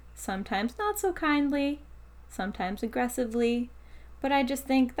kindly, sometimes not so kindly, sometimes aggressively. But I just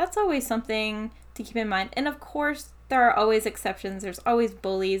think that's always something to keep in mind. And of course, there are always exceptions. There's always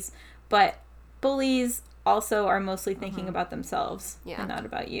bullies, but bullies also are mostly thinking about themselves and not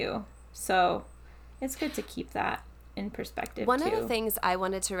about you. So it's good to keep that in perspective. One of the things I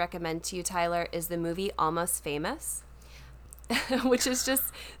wanted to recommend to you, Tyler, is the movie Almost Famous, which is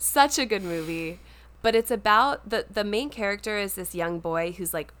just such a good movie. But it's about the main character is this young boy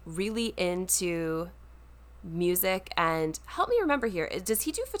who's, like, really into music. And help me remember here, does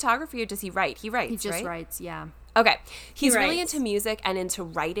he do photography or does he write? He writes, He just right? writes, yeah. Okay. He's really writes. into music and into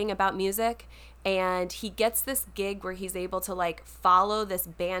writing about music. And he gets this gig where he's able to, like, follow this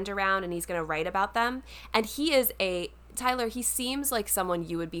band around and he's going to write about them. And he is Tyler, he seems like someone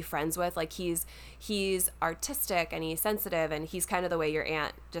you would be friends with. Like, he's artistic and he's sensitive and he's kind of the way your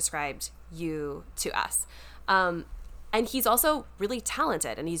aunt described you to us. and he's also really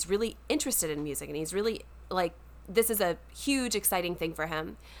talented, and he's really interested in music, and he's really like, this is a huge, exciting thing for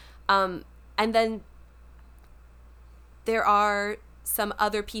him. And then there are some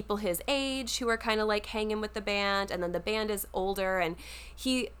other people his age who are kind of like hanging with the band, and then the band is older, and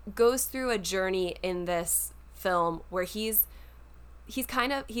he goes through a journey in this film where he's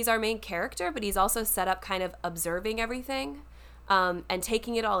our main character, but he's also set up kind of observing everything, and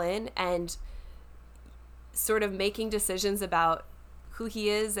taking it all in, and sort of making decisions about who he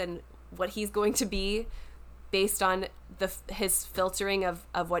is and what he's going to be based on his filtering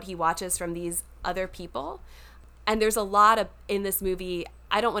of what he watches from these other people. And there's a lot in this movie.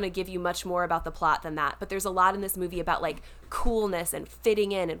 I don't want to give you much more about the plot than that, but there's a lot in this movie about like coolness and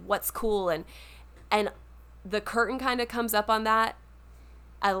fitting in and what's cool, and the curtain kind of comes up on that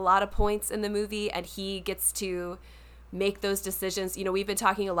at a lot of points in the movie, and he gets to make those decisions. You know, we've been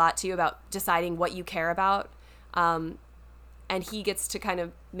talking a lot too about deciding what you care about, and he gets to kind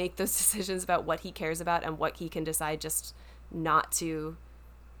of make those decisions about what he cares about and what he can decide just not to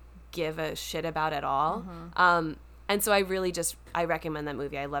give a shit about at all. And so I recommend that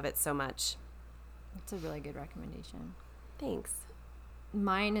movie. I love it so much. It's a really good recommendation. Thanks.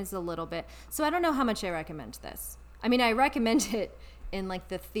 Mine is a little bit, so I don't know how much I recommend this. I mean, I recommend it in like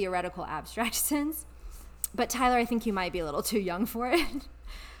the theoretical abstract sense, but Tyler, I think you might be a little too young for it.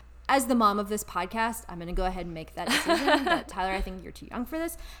 As the mom of this podcast, I'm going to go ahead and make that decision. But Tyler, I think you're too young for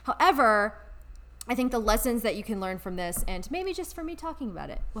this. However, I think the lessons that you can learn from this, and maybe just for me talking about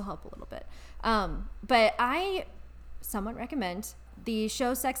it, will help a little bit. But I somewhat recommend the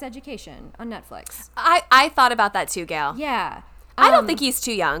show Sex Education on Netflix. I thought about that too, Gail. Yeah. I don't think he's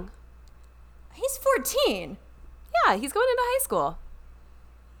too young. He's 14. Yeah, he's going into high school.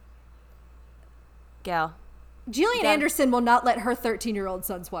 Gail. Gillian Anderson will not let her 13-year-old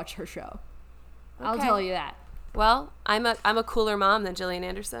sons watch her show. I'll tell you that. Well, I'm a cooler mom than Gillian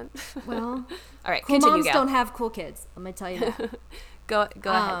Anderson. Well, all right, cool continue, moms Gail. don't have cool kids. Let me tell you that. Go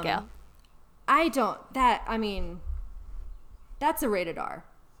ahead, Gail. That's a rated R.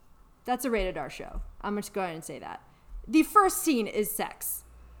 That's a rated R show. I'm just going and say that. The first scene is sex.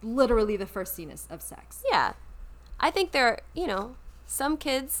 Literally the first scene is of sex. Yeah. I think some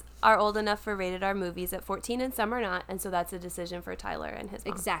kids are old enough for rated R movies at 14 and some are not, and so that's a decision for Tyler and his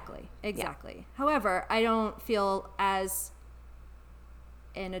mom. Exactly. Yeah. However, I don't feel as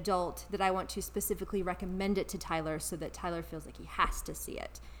an adult that I want to specifically recommend it to Tyler so that Tyler feels like he has to see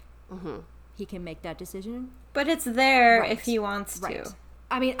it. Mm-hmm. He can make that decision. But it's there if he wants to. Right.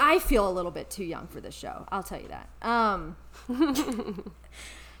 I mean, I feel a little bit too young for this show. I'll tell you that.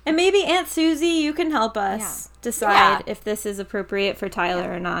 And maybe Aunt Susie, you can help us decide if this is appropriate for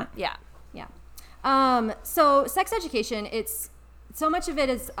Tyler or not. Yeah. Yeah. So Sex Education, so much of it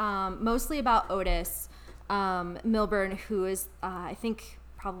is mostly about Otis Milburn, who is, I think,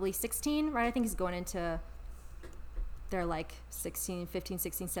 probably 16, right? I think he's going into their like 15,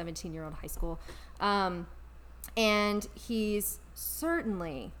 16, 17-year-old high school. And he's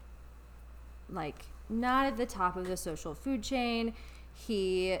certainly like not at the top of the social food chain.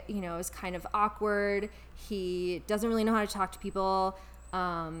 He, is kind of awkward. He doesn't really know how to talk to people.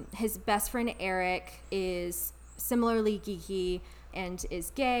 His best friend Eric is similarly geeky and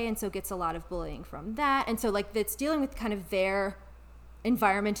is gay, and so gets a lot of bullying from that. And so like it's dealing with kind of their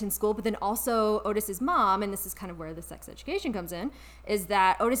environment in school, but then also Otis's mom, and this is kind of where the Sex Education comes in, is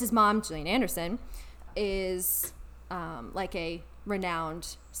that Otis's mom, Gillian Anderson, is like a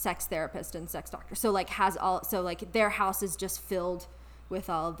renowned sex therapist and sex doctor. So like their house is just filled with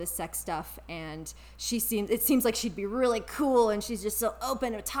all of this sex stuff, and it seems like she'd be really cool, and she's just so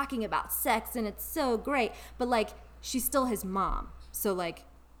open to talking about sex, and it's so great, but like she's still his mom, so like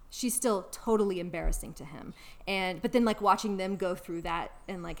she's still totally embarrassing to him. But then like watching them go through that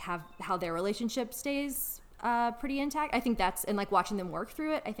and like how their relationship stays pretty intact, I think and like watching them work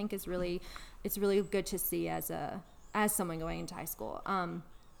through it, I think it's really good to see as someone going into high school.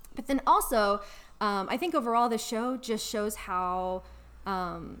 But then also I think overall the show just shows how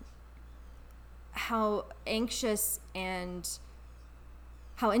anxious and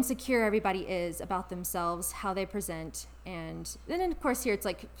how insecure everybody is about themselves, how they present. And then of course here it's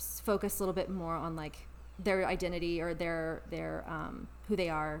like focused a little bit more on like their identity or their who they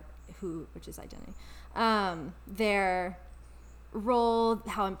are, which is identity, their role,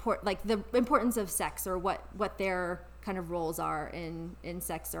 how important, like the importance of sex, or what their kind of roles are in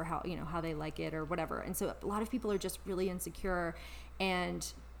sex, or how how they like it or whatever. And so a lot of people are just really insecure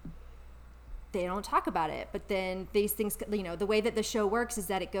and they don't talk about it. But then these things, the way that the show works is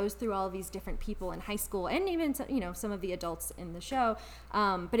that it goes through all of these different people in high school, and even some of the adults in the show,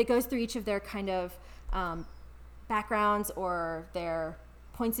 but it goes through each of their kind of backgrounds or their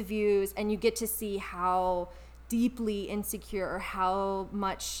points of views, and you get to see how deeply insecure or how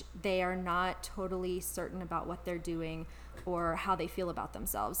much they are not totally certain about what they're doing or how they feel about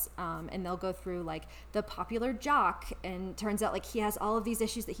themselves. And they'll go through like the popular jock, and turns out like he has all of these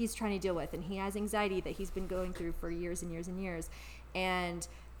issues that he's trying to deal with, and he has anxiety that he's been going through for years and years and years, and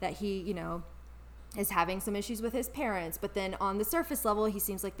that he, you know, is having some issues with his parents, but then on the surface level he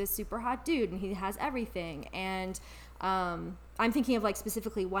seems like this super hot dude and he has everything. And I'm thinking of like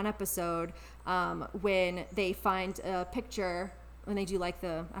specifically one episode when they find a picture, when they do like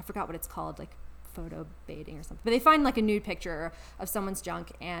I forgot what it's called, like photo baiting or something, but they find like a nude picture of someone's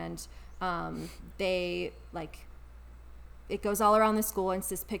junk, and they like, it goes all around the school, and it's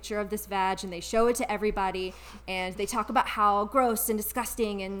this picture of this vag, and they show it to everybody, and they talk about how gross and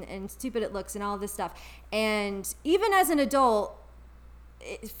disgusting and stupid it looks and all this stuff. And even as an adult,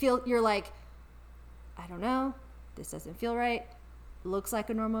 you're like, I don't know, this doesn't feel right. Looks like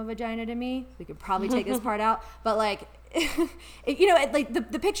a normal vagina to me. We could probably take this part out, but like, you know, like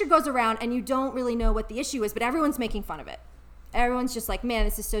the picture goes around and you don't really know what the issue is, but everyone's making fun of it. Everyone's just like, man,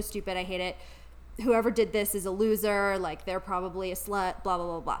 this is so stupid, I hate it. Whoever did this is a loser, like they're probably a slut, blah, blah,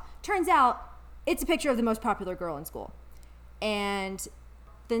 blah, blah. Turns out it's a picture of the most popular girl in school. And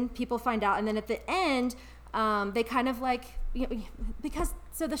then people find out, and then at the end, they kind of like, you know, because,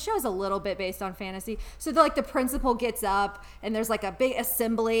 so the show's a little bit based on fantasy. So the principal gets up, and there's like a big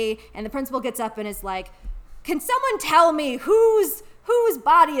assembly, and the principal gets up and is like, can someone tell me whose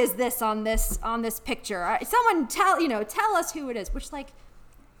body is this on this picture? Someone tell us who it is, which like,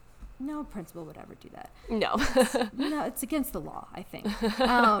 no principal would ever do that. No. No, it's against the law, I think.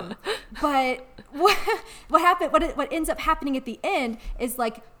 But what happened? What ends up happening at the end is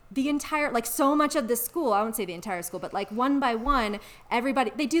like the entire, like so much of the school, I won't say the entire school, but like one by one,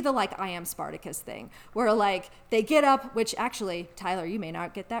 everybody, they do the like I am Spartacus thing, where like they get up, which actually, Tyler, you may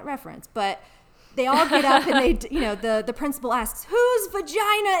not get that reference, but they all get up and they, you know, the principal asks, whose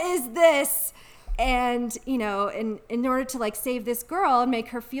vagina is this? And, you know, in order to like save this girl and make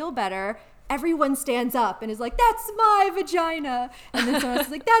her feel better, everyone stands up and is like, that's my vagina. And then someone else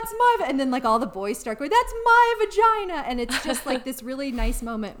is like, that's my, and then like all the boys start going, that's my vagina. And it's just like this really nice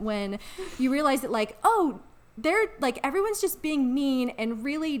moment when you realize that like, oh, they're like, everyone's just being mean and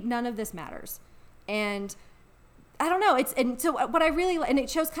really none of this matters. And I don't know. And so what I really, and it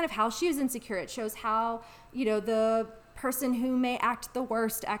shows kind of how she was insecure. It shows how, you know, the person who may act the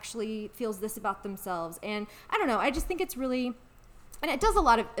worst actually feels this about themselves. And I don't know, I just think it's really, and it does a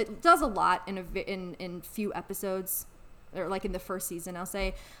lot in few episodes, or like in the first season, I'll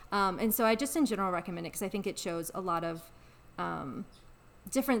say. And so I just in general recommend it because I think it shows a lot of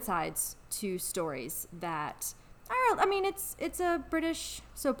different sides to stories that are, I mean, it's a British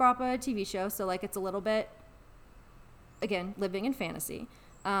soap opera TV show, so like it's a little bit, again, living in fantasy.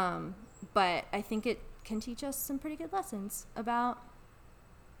 But I think it can teach us some pretty good lessons about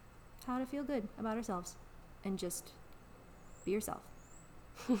how to feel good about ourselves and just be yourself.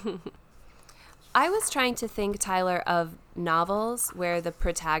 I was trying to think, Tyler, of novels where the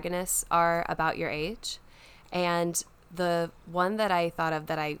protagonists are about your age. And the one that I thought of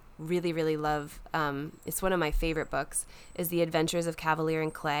that I really, really love, it's one of my favorite books, is The Adventures of Cavalier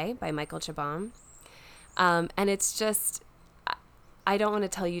and Clay by Michael Chabon. And it's just, I don't want to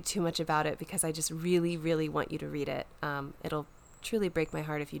tell you too much about it because I just really, really want you to read it. It'll truly break my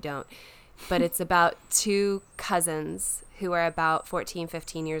heart if you don't. But it's about two cousins who are about 14,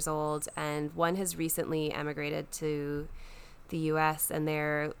 15 years old, and one has recently emigrated to the U.S., and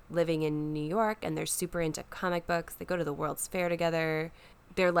they're living in New York, and they're super into comic books. They go to the World's Fair together.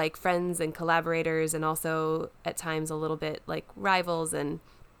 They're like friends and collaborators, and also at times a little bit like rivals, and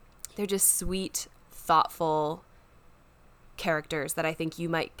they're just sweet, thoughtful characters that I think you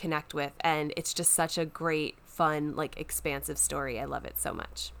might connect with, and it's just such a great, fun, like expansive story. I love it so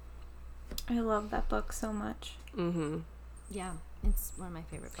much. I love that book so much. Mm-hmm. Yeah, it's one of my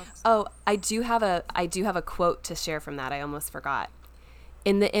favorite books. Oh, I do have a quote to share from that. I almost forgot.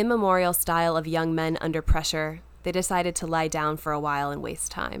 In the immemorial style of young men under pressure, they decided to lie down for a while and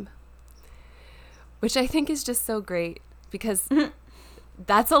waste time. Which I think is just so great because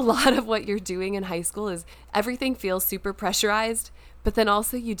that's a lot of what you're doing in high school is everything feels super pressurized, but then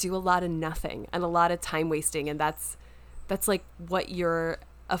also you do a lot of nothing and a lot of time wasting, and that's like what you're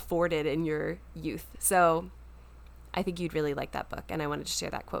afforded in your youth. So I think you'd really like that book, and I wanted to share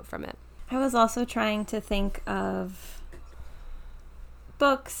that quote from it. I was also trying to think of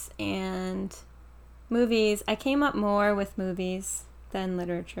books and movies. I came up more with movies than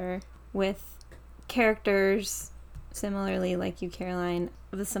literature, with characters similarly like you, Caroline,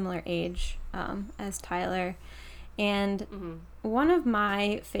 of a similar age as Tyler. And one of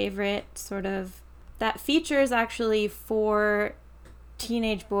my favorite sort of that features actually for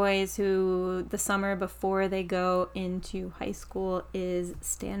teenage boys who the summer before they go into high school is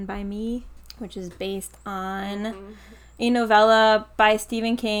Stand By Me, which is based on a novella by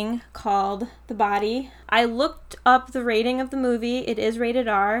Stephen King called The Body. I looked up the rating of the movie. It is rated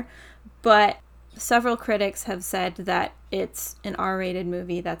R, but several critics have said that it's an R-rated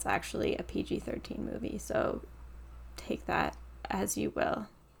movie that's actually a PG-13 movie, so take that as you will.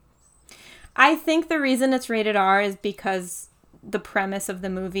 I think the reason it's rated R is because the premise of the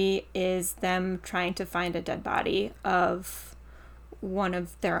movie is them trying to find a dead body of one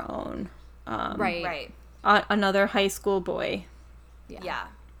of their own. Right. Another high school boy. Yeah.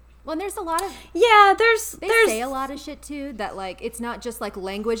 Well, and there's a lot of They say a lot of shit too that like it's not just like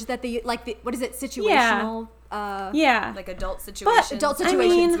language that they like the what is it situational Like adult situations. adult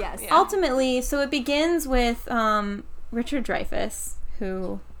situations, yes. Ultimately, so it begins with Richard Dreyfuss,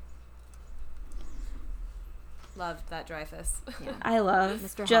 who Loved that Dreyfuss. Yeah. I love.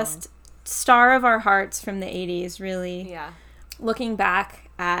 Mr. Just star of our hearts from the 80s, really. Yeah. Looking back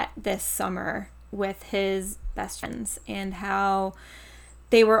at this summer with his best friends and how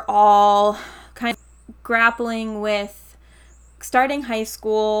they were all kind of grappling with starting high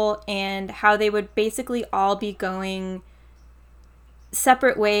school and how they would basically all be going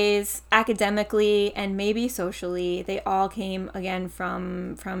separate ways academically and maybe socially. They all came again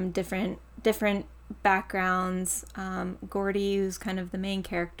from different backgrounds. Gordy, who's kind of the main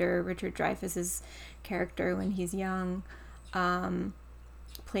character, Richard Dreyfuss's character when he's young,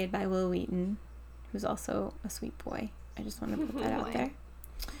 played by Will Wheaton, who's also a sweet boy. I just want to put that out there.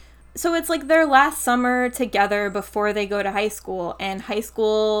 So it's like their last summer together before they go to high school, and high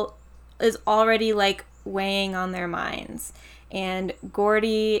school is already like weighing on their minds. And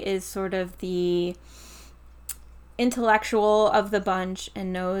Gordy is sort of the intellectual of the bunch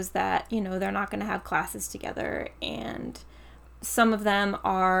and knows that, you know, they're not going to have classes together. And some of them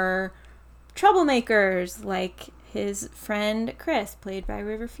are troublemakers, like his friend Chris, played by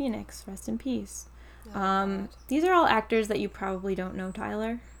River Phoenix. Rest in peace. These are all actors that you probably don't know,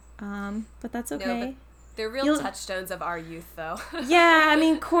 Tyler. But that's okay. No, but they're real touchstones of our youth, though. Yeah, I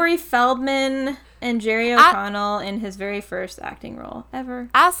mean, Corey Feldman and Jerry O'Connell in his very first acting role ever.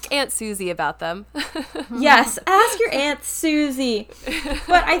 Ask Aunt Susie about them. Yes, ask your Aunt Susie.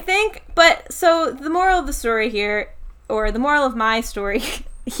 So the moral of the story here, or the moral of my story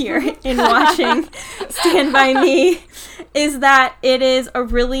here in watching Stand By Me, is that it is a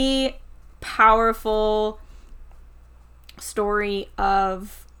really powerful story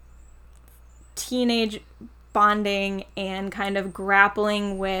of teenage bonding and kind of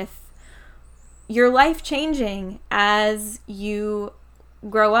grappling with your life changing as you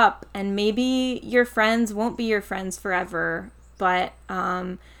grow up, and maybe your friends won't be your friends forever, but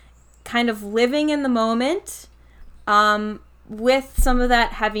kind of living in the moment with some of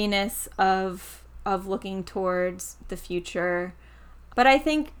that heaviness of looking towards the future. But I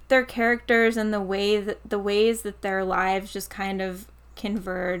think their characters and the ways that their lives just kind of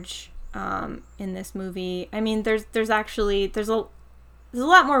converge in this movie. I mean, there's a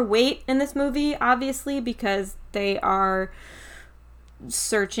lot more weight in this movie, obviously, because they are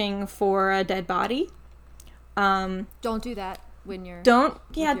searching for a dead body. Don't do that when you're don't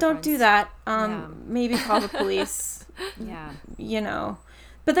friends. do that. Maybe call the police. Yeah. You know.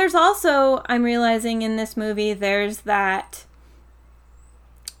 But there's also, I'm realizing in this movie, there's that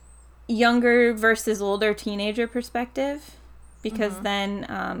younger versus older teenager perspective, because then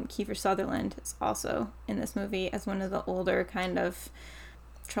Kiefer Sutherland is also in this movie as one of the older kind of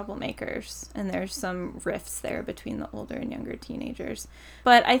troublemakers, and there's some rifts there between the older and younger teenagers.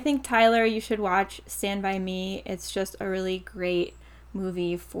 But I think, Tyler, you should watch Stand By Me. It's just a really great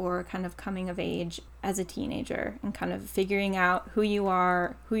movie for kind of coming of age as a teenager and kind of figuring out who you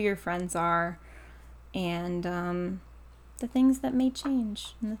are, who your friends are, and the things that may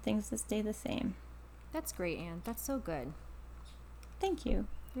change and the things that stay the same. That's great, Anne. That's so good. Thank you.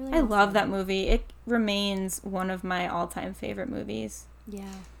 Really I awesome. love that movie. It remains one of my all-time favorite movies.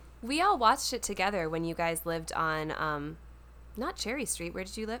 Yeah. We all watched it together when you guys lived on, not Cherry Street. Where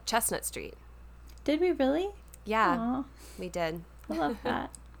did you live? Chestnut Street. Did we really? Yeah, Aw, we did. I love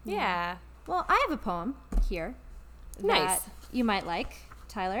that. Yeah. Well, I have a poem here Nice. that you might like,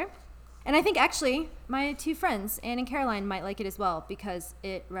 Tyler. And I think actually my two friends, Anne and Caroline, might like it as well because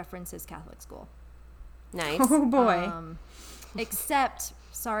it references Catholic school. Nice. Oh boy. Except,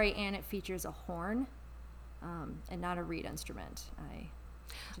 sorry, Anne, it features a horn and not a reed instrument. I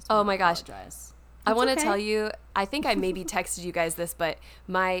just Oh wanna my gosh. apologize. I want to okay. tell you, I think I maybe texted you guys this, but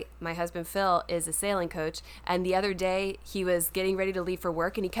my husband Phil is a sailing coach, and the other day he was getting ready to leave for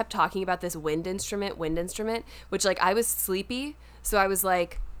work, and he kept talking about this wind instrument, which like I was sleepy, so I was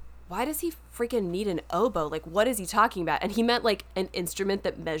like, why does he freaking need an oboe? Like, what is he talking about? And he meant like an instrument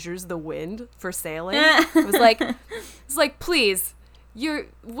that measures the wind for sailing. It's like, please,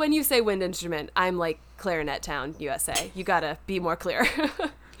 when you say wind instrument, I'm like Clarinet Town, USA. You gotta be more clear.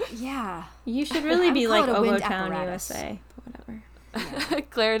 Yeah. You should really I be would call like it a wind Oboe Town, apparatus. USA. Whatever.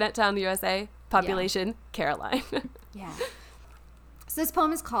 Clarinet Town, USA. Population, Caroline. Yeah. So this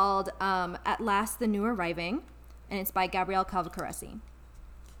poem is called At Last the New Arriving, and it's by Gabrielle Calvacaresi.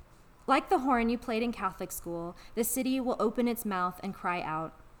 Like the horn you played in Catholic school, the city will open its mouth and cry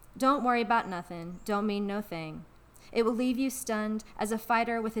out. Don't worry about nothing, don't mean no thing. It will leave you stunned as a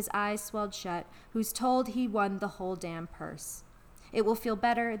fighter with his eyes swelled shut who's told he won the whole damn purse. It will feel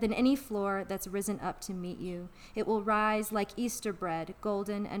better than any floor that's risen up to meet you. It will rise like Easter bread,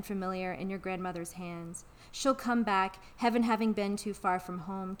 golden and familiar in your grandmother's hands. She'll come back, heaven having been too far from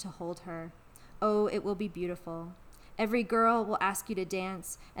home to hold her. Oh, it will be beautiful. Every girl will ask you to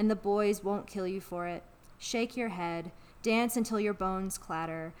dance, and the boys won't kill you for it. Shake your head. Dance until your bones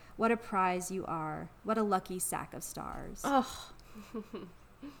clatter. What a prize you are. What a lucky sack of stars. Oh,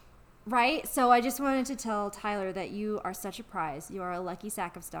 Right? So I just wanted to tell Tyler that you are such a prize. You are a lucky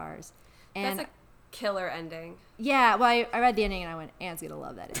sack of stars. And That's a killer ending. yeah, well, I read the ending and I went, Anne's going to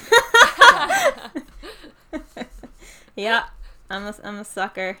love that ending. yeah. I'm a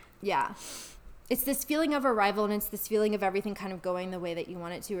sucker. Yeah. It's this feeling of arrival, and it's this feeling of everything kind of going the way that you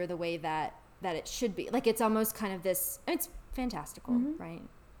want it to, or the way that it should be. Like, it's almost kind of this, it's fantastical, right?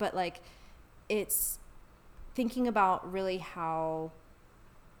 But like, it's thinking about really how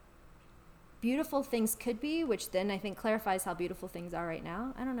beautiful things could be, which then I think clarifies how beautiful things are right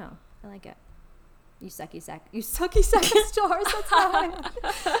now. I don't know. I like it. You sucky sack of stars. That's how I am.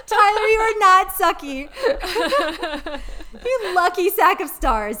 Tyler, you are not sucky. You lucky sack of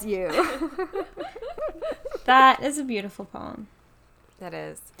stars, you. That is a beautiful poem. That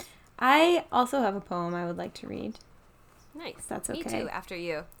is. I also have a poem I would like to read. Nice. That's Me okay. too, after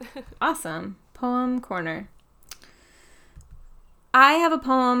you. Awesome. Poem Corner. I have a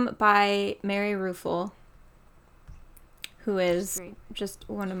poem by Mary Ruefle, who is Great. just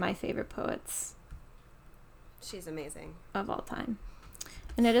one of my favorite poets She's amazing. of all time.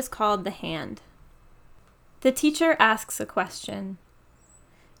 And it is called The Hand. The teacher asks a question.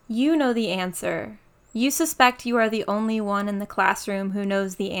 You know the answer. You suspect you are the only one in the classroom who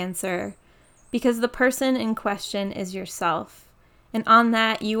knows the answer, because the person in question is yourself, and on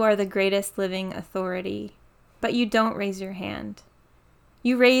that you are the greatest living authority. But you don't raise your hand.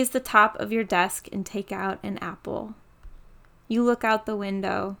 You raise the top of your desk and take out an apple. You look out the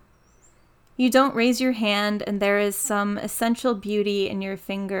window. You don't raise your hand, and there is some essential beauty in your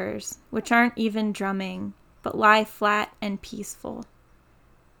fingers, which aren't even drumming, but lie flat and peaceful.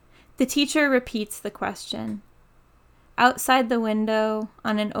 The teacher repeats the question. Outside the window,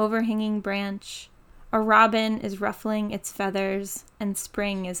 on an overhanging branch, a robin is ruffling its feathers, and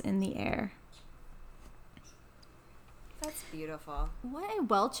spring is in the air. That's beautiful. What a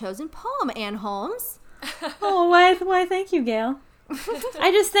well-chosen poem, Anne Holmes. Oh, why thank you, Gail.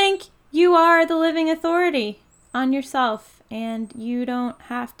 I just think you are the living authority on yourself, and you don't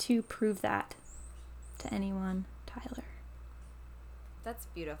have to prove that to anyone, Tyler. That's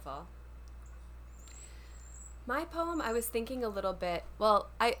beautiful. My poem, I was thinking a little bit, well,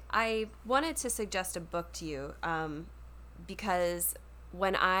 I wanted to suggest a book to you because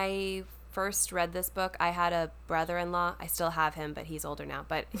when I first read this book, I had a brother-in-law. I still have him, but he's older now.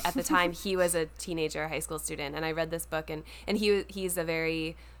 But at the time, he was a teenager, high school student, and I read this book, and he's a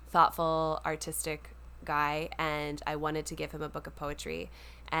very thoughtful, artistic guy, and I wanted to give him a book of poetry,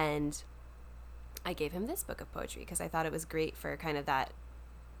 and I gave him this book of poetry because I thought it was great for kind of that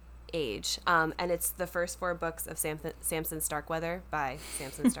age. And it's the first 4 books of Samson Starkweather by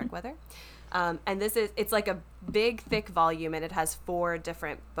Samson Starkweather. And it's like a big, thick volume, and it has 4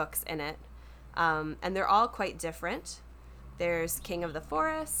 different books in it. And they're all quite different. There's King of the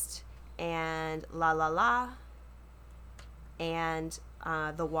Forest, and La La La, and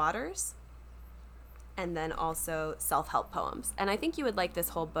The Waters, and then also self-help poems. And I think you would like this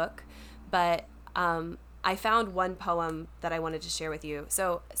whole book, but I found one poem that I wanted to share with you.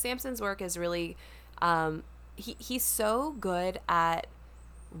 So Samson's work is really, he's so good at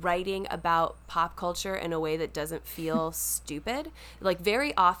writing about pop culture in a way that doesn't feel stupid. Like,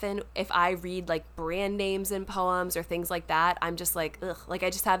 very often if I read like brand names in poems or things like that, I'm just like, ugh, like I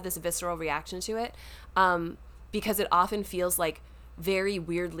just have this visceral reaction to it, because it often feels like very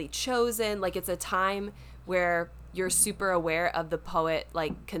weirdly chosen. Like, it's a time where you're super aware of the poet,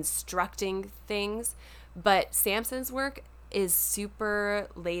 like, constructing things. But Samson's work is super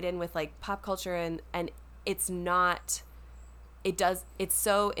laden with, like, pop culture, and it's not, it's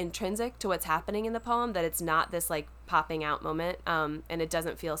so intrinsic to what's happening in the poem that it's not this, like, popping out moment, and it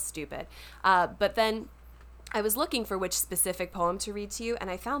doesn't feel stupid. But then I was looking for which specific poem to read to you, and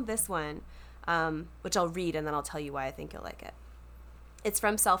I found this one, which I'll read, and then I'll tell you why I think you'll like it. It's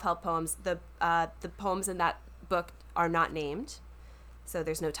from Self-Help Poems. The poems in that book are not named, so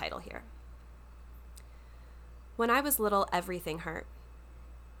there's no title here. When I was little, everything hurt.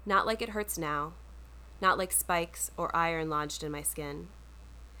 Not like it hurts now. Not like spikes or iron lodged in my skin.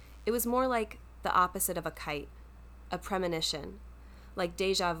 It was more like the opposite of a kite, a premonition, like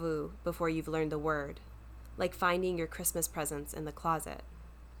déjà vu before you've learned the word, like finding your Christmas presents in the closet.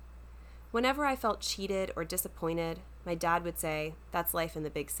 Whenever I felt cheated or disappointed, my dad would say, "That's life in the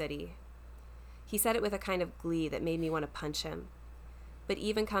big city." He said it with a kind of glee that made me want to punch him. But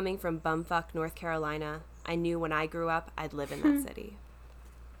even coming from bumfuck North Carolina, I knew when I grew up, I'd live in that city.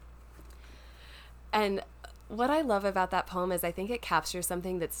 And what I love about that poem is I think it captures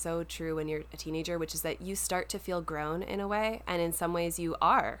something that's so true when you're a teenager, which is that you start to feel grown in a way, and in some ways you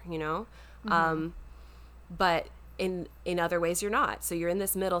are, you know? But in other ways you're not. So you're in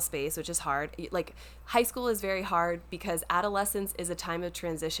this middle space, which is hard. Like, high school is very hard because adolescence is a time of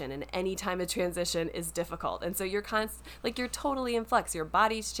transition, and any time of transition is difficult. And so you're you're totally in flux. Your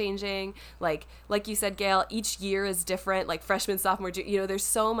body's changing. Like you said, Gail, each year is different. Like freshman, sophomore, there's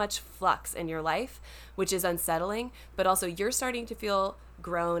so much flux in your life, which is unsettling. But also you're starting to feel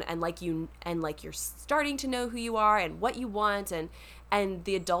grown, and like you're starting to know who you are and what you want, and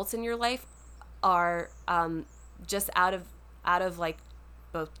the adults in your life are just out of like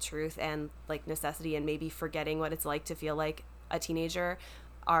both truth and like necessity, and maybe forgetting what it's like to feel like a teenager,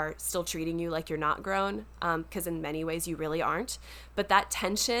 are still treating you like you're not grown, because in many ways you really aren't. But that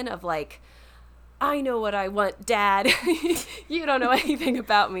tension of like, I know what I want, Dad. You don't know anything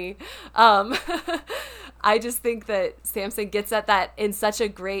about me. I just think that Samson gets at that in such a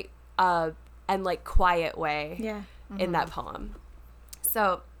great and like quiet way in that poem.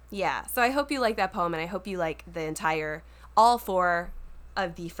 So yeah, so I hope you like that poem, and I hope you like all 4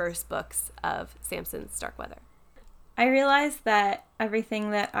 of the first books of Samson's Starkweather. I realized that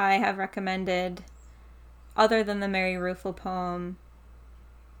everything that I have recommended, other than the Mary Ruefle poem,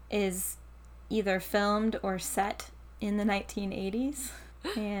 is either filmed or set in the 1980s,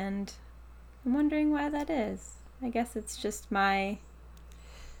 and I'm wondering why that is. I guess it's just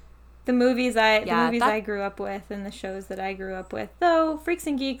the movies I grew up with and the shows that I grew up with, though Freaks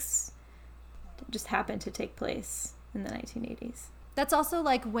and Geeks just happened to take place in the 1980s. That's also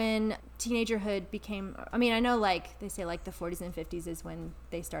like when teenagerhood became, I mean, I know like they say like the 40s and 50s is when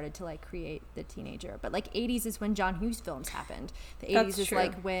they started to like create the teenager, but like 80s is when John Hughes films happened. The 80s That's is true.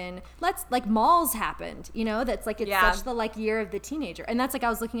 like when malls happened, that's like, it's such the like year of the teenager. And that's like, I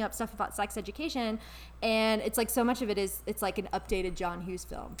was looking up stuff about sex education, and it's like so much of it is, it's like an updated John Hughes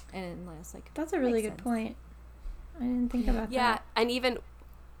film. And I was like, that's a really good point. I didn't think about that. Yeah, and even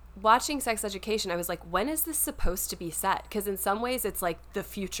watching Sex Education, I was like, when is this supposed to be set? Because in some ways it's like the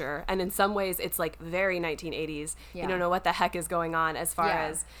future, and in some ways it's like very 1980s. You don't know what the heck is going on as far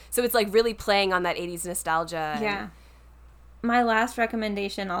as, so it's like really playing on that 80s nostalgia. Yeah. My last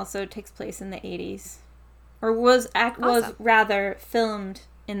recommendation also takes place in the 80s, or was rather filmed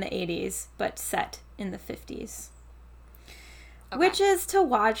in the 80s, but set in the 50s. Okay. Which is to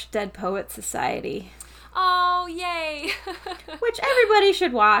watch Dead Poets Society. Oh, yay! Which everybody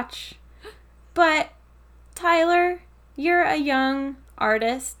should watch. But, Tyler, you're a young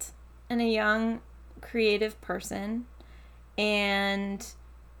artist and a young creative person. And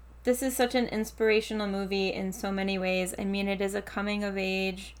this is such an inspirational movie in so many ways. I mean, it is a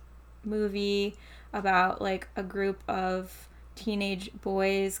coming-of-age movie about, like, a group of teenage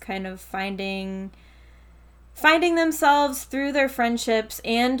boys kind of finding themselves through their friendships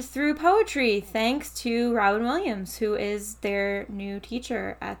and through poetry, thanks to Robin Williams, who is their new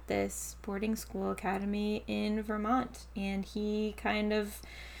teacher at this boarding school academy in Vermont. And he kind of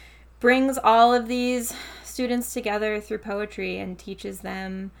brings all of these students together through poetry and teaches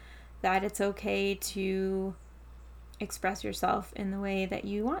them that it's okay to express yourself in the way that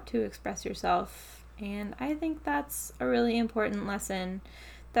you want to express yourself. And I think that's a really important lesson.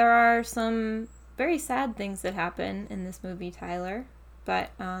 There are some very sad things that happen in this movie, Tyler, but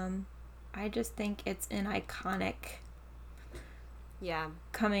I just think it's an iconic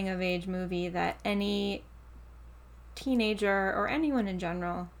coming of age movie that any teenager or anyone in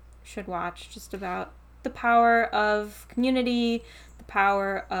general should watch just about the power of community, the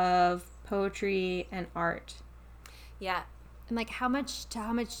power of poetry and art. Yeah. And like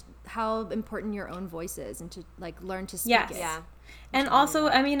how important your own voice is, and to like learn to speak Yes. it. Yeah. And also,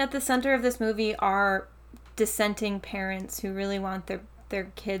 I mean, at the center of this movie are dissenting parents who really want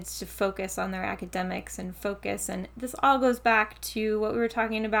their kids to focus on their academics and focus. And this all goes back to what we were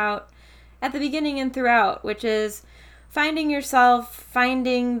talking about at the beginning and throughout, which is finding yourself,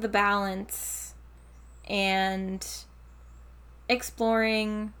 finding the balance, and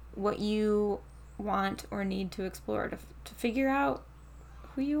exploring what you want or need to explore to figure out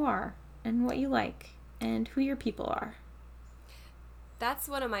who you are and what you like and who your people are. That's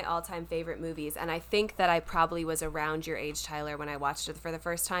one of my all-time favorite movies, and I think that I probably was around your age, Tyler, when I watched it for the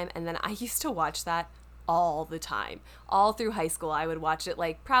first time, and then I used to watch that all the time. All through high school, I would watch it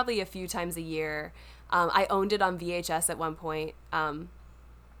like probably a few times a year. I owned it on VHS at one point.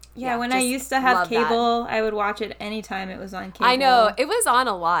 Yeah, when I used to have cable, I would watch it anytime it was on cable. I know. It was on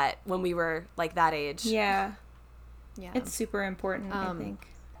a lot when we were like that age. Yeah. Yeah. It's super important, I think.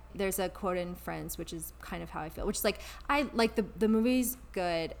 There's a quote in Friends, which is kind of how I feel, which is like, I like the movie's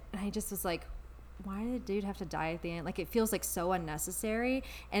good, and I just was like, why did the dude have to die at the end? Like, it feels like so unnecessary.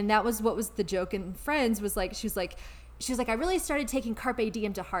 And that was what was the joke in Friends, was like, she was like, I really started taking Carpe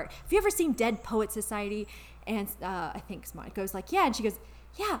Diem to heart. Have you ever seen Dead Poet Society? And I think Smart goes like, yeah. And she goes,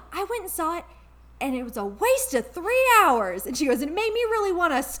 yeah, I went and saw it, and it was a waste of 3 hours. And she goes, it made me really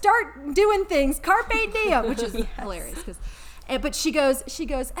want to start doing things Carpe Diem, which is hilarious. But she goes, and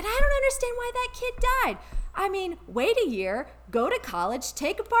I don't understand why that kid died. I mean, wait a year, go to college,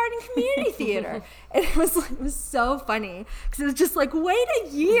 take a part in community theater. And it was so funny, because it was just like, wait a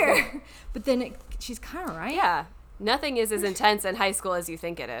year. But then she's kind of right. Yeah. Nothing is as intense in high school as you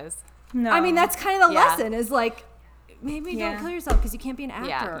think it is. No. I mean, that's kind of the Yeah. lesson, is like, maybe don't kill yourself because you can't be an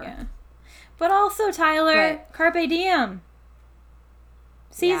actor. Yeah. But also, Tyler, Carpe Diem.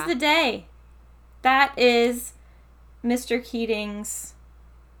 Seize the day. That is Mr. Keating's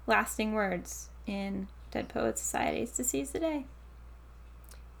lasting words in Dead Poets Society, is to seize the day.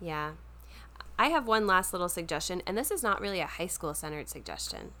 Yeah. I have one last little suggestion, and this is not really a high school centered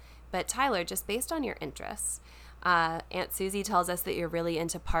suggestion, but Tyler, just based on your interests, Aunt Susie tells us that you're really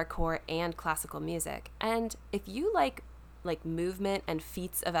into parkour and classical music. And if you like movement and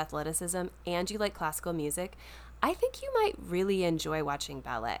feats of athleticism and you like classical music, I think you might really enjoy watching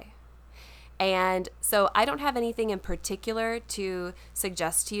ballet. And so I don't have anything in particular to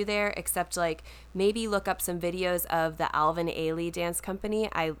suggest to you there, except like maybe look up some videos of the Alvin Ailey Dance Company.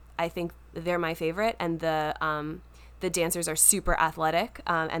 I think they're my favorite, and the dancers are super athletic,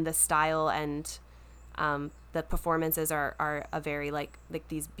 and the style and the performances are a very like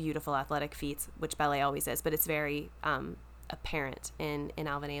these beautiful athletic feats, which ballet always is, but it's very apparent in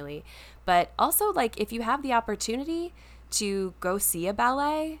Alvin Ailey. But also, like, if you have the opportunity to go see a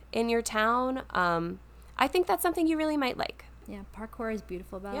ballet in your town, I think that's something you really might like. Yeah, parkour is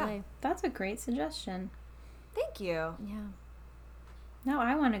beautiful ballet. Yeah. That's a great suggestion. Thank you. Yeah. Now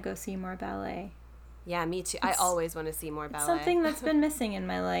I want to go see more ballet. Yeah, me too. I always want to see more ballet. It's something that's been missing in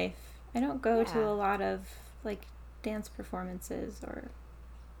my life. I don't go to a lot of like dance performances or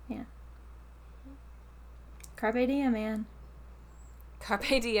Carpe Diem, man.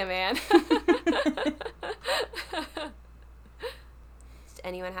 Carpe Diem, man. Does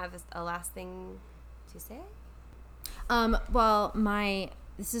anyone have a last thing to say? Well,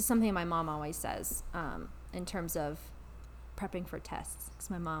 this is something my mom always says, in terms of prepping for tests, because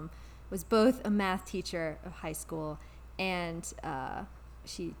my mom was both a math teacher of high school, and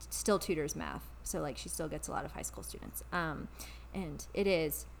she still tutors math, so like she still gets a lot of high school students. And it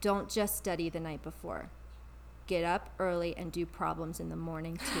is, don't just study the night before. Get up early and do problems in the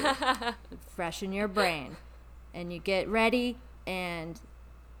morning too. Freshen your brain, and you get ready and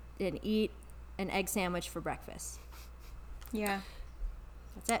eat an egg sandwich for breakfast. Yeah.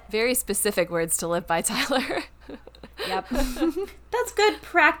 That's it. Very specific words to live by, Tyler. Yep. That's good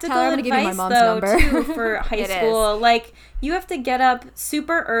practical Tyler, I'm gonna give you my advice, mom's though, number. too, for high It school. Like, you have to get up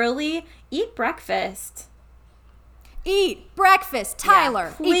super early, eat breakfast. Eat breakfast,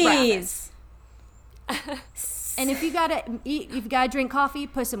 Tyler. Eat breakfast. Please. And if you gotta drink coffee,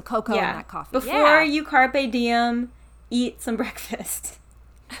 put some cocoa in that coffee. Before you Carpe Diem, eat some breakfast.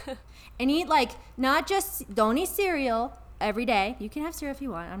 And eat don't eat cereal every day. You can have cereal if you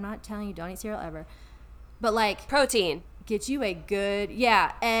want. I'm not telling you don't eat cereal ever. But like, Protein. get you a good,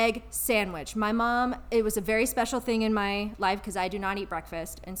 egg sandwich. My mom, it was a very special thing in my life because I do not eat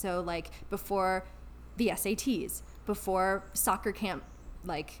breakfast. And so like before the SATs, before soccer camp,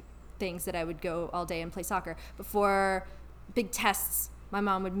 like things that I would go all day and play soccer, before big tests, my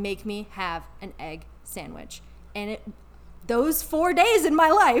mom would make me have an egg sandwich. And those 4 days in my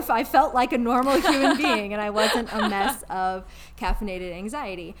life, I felt like a normal human being, and I wasn't a mess of caffeinated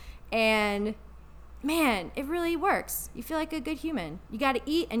anxiety. And man, it really works. You feel like a good human. You got to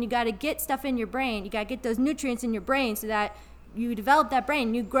eat, and you got to get stuff in your brain. You got to get those nutrients in your brain so that you develop that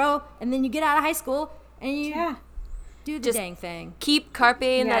brain, you grow, and then you get out of high school and you do the dang thing. Keep carpe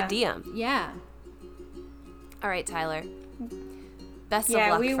in that diem. Yeah. All right, Tyler. Best of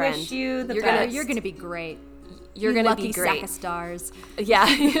luck, we friend. wish you the You're best. You're gonna be great. You're You gonna lucky be sack great. of stars. Yeah.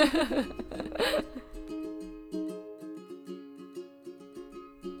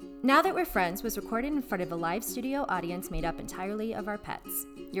 Now That We're Friends was recorded in front of a live studio audience made up entirely of our pets.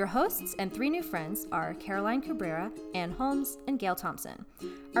 Your hosts and 3 new friends are Caroline Cabrera, Ann Holmes, and Gail Thompson.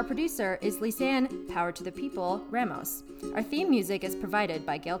 Our producer is Lisanne Power to the People Ramos. Our theme music is provided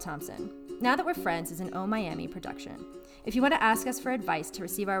by Gail Thompson. Now That We're Friends is an O Miami production. If you want to ask us for advice to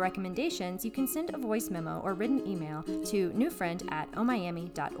receive our recommendations, you can send a voice memo or written email to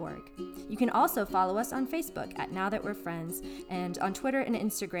newfriend@omiami.org. You can also follow us on Facebook at Now That We're Friends and on Twitter and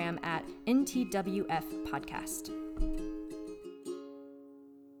Instagram at NTWF Podcast.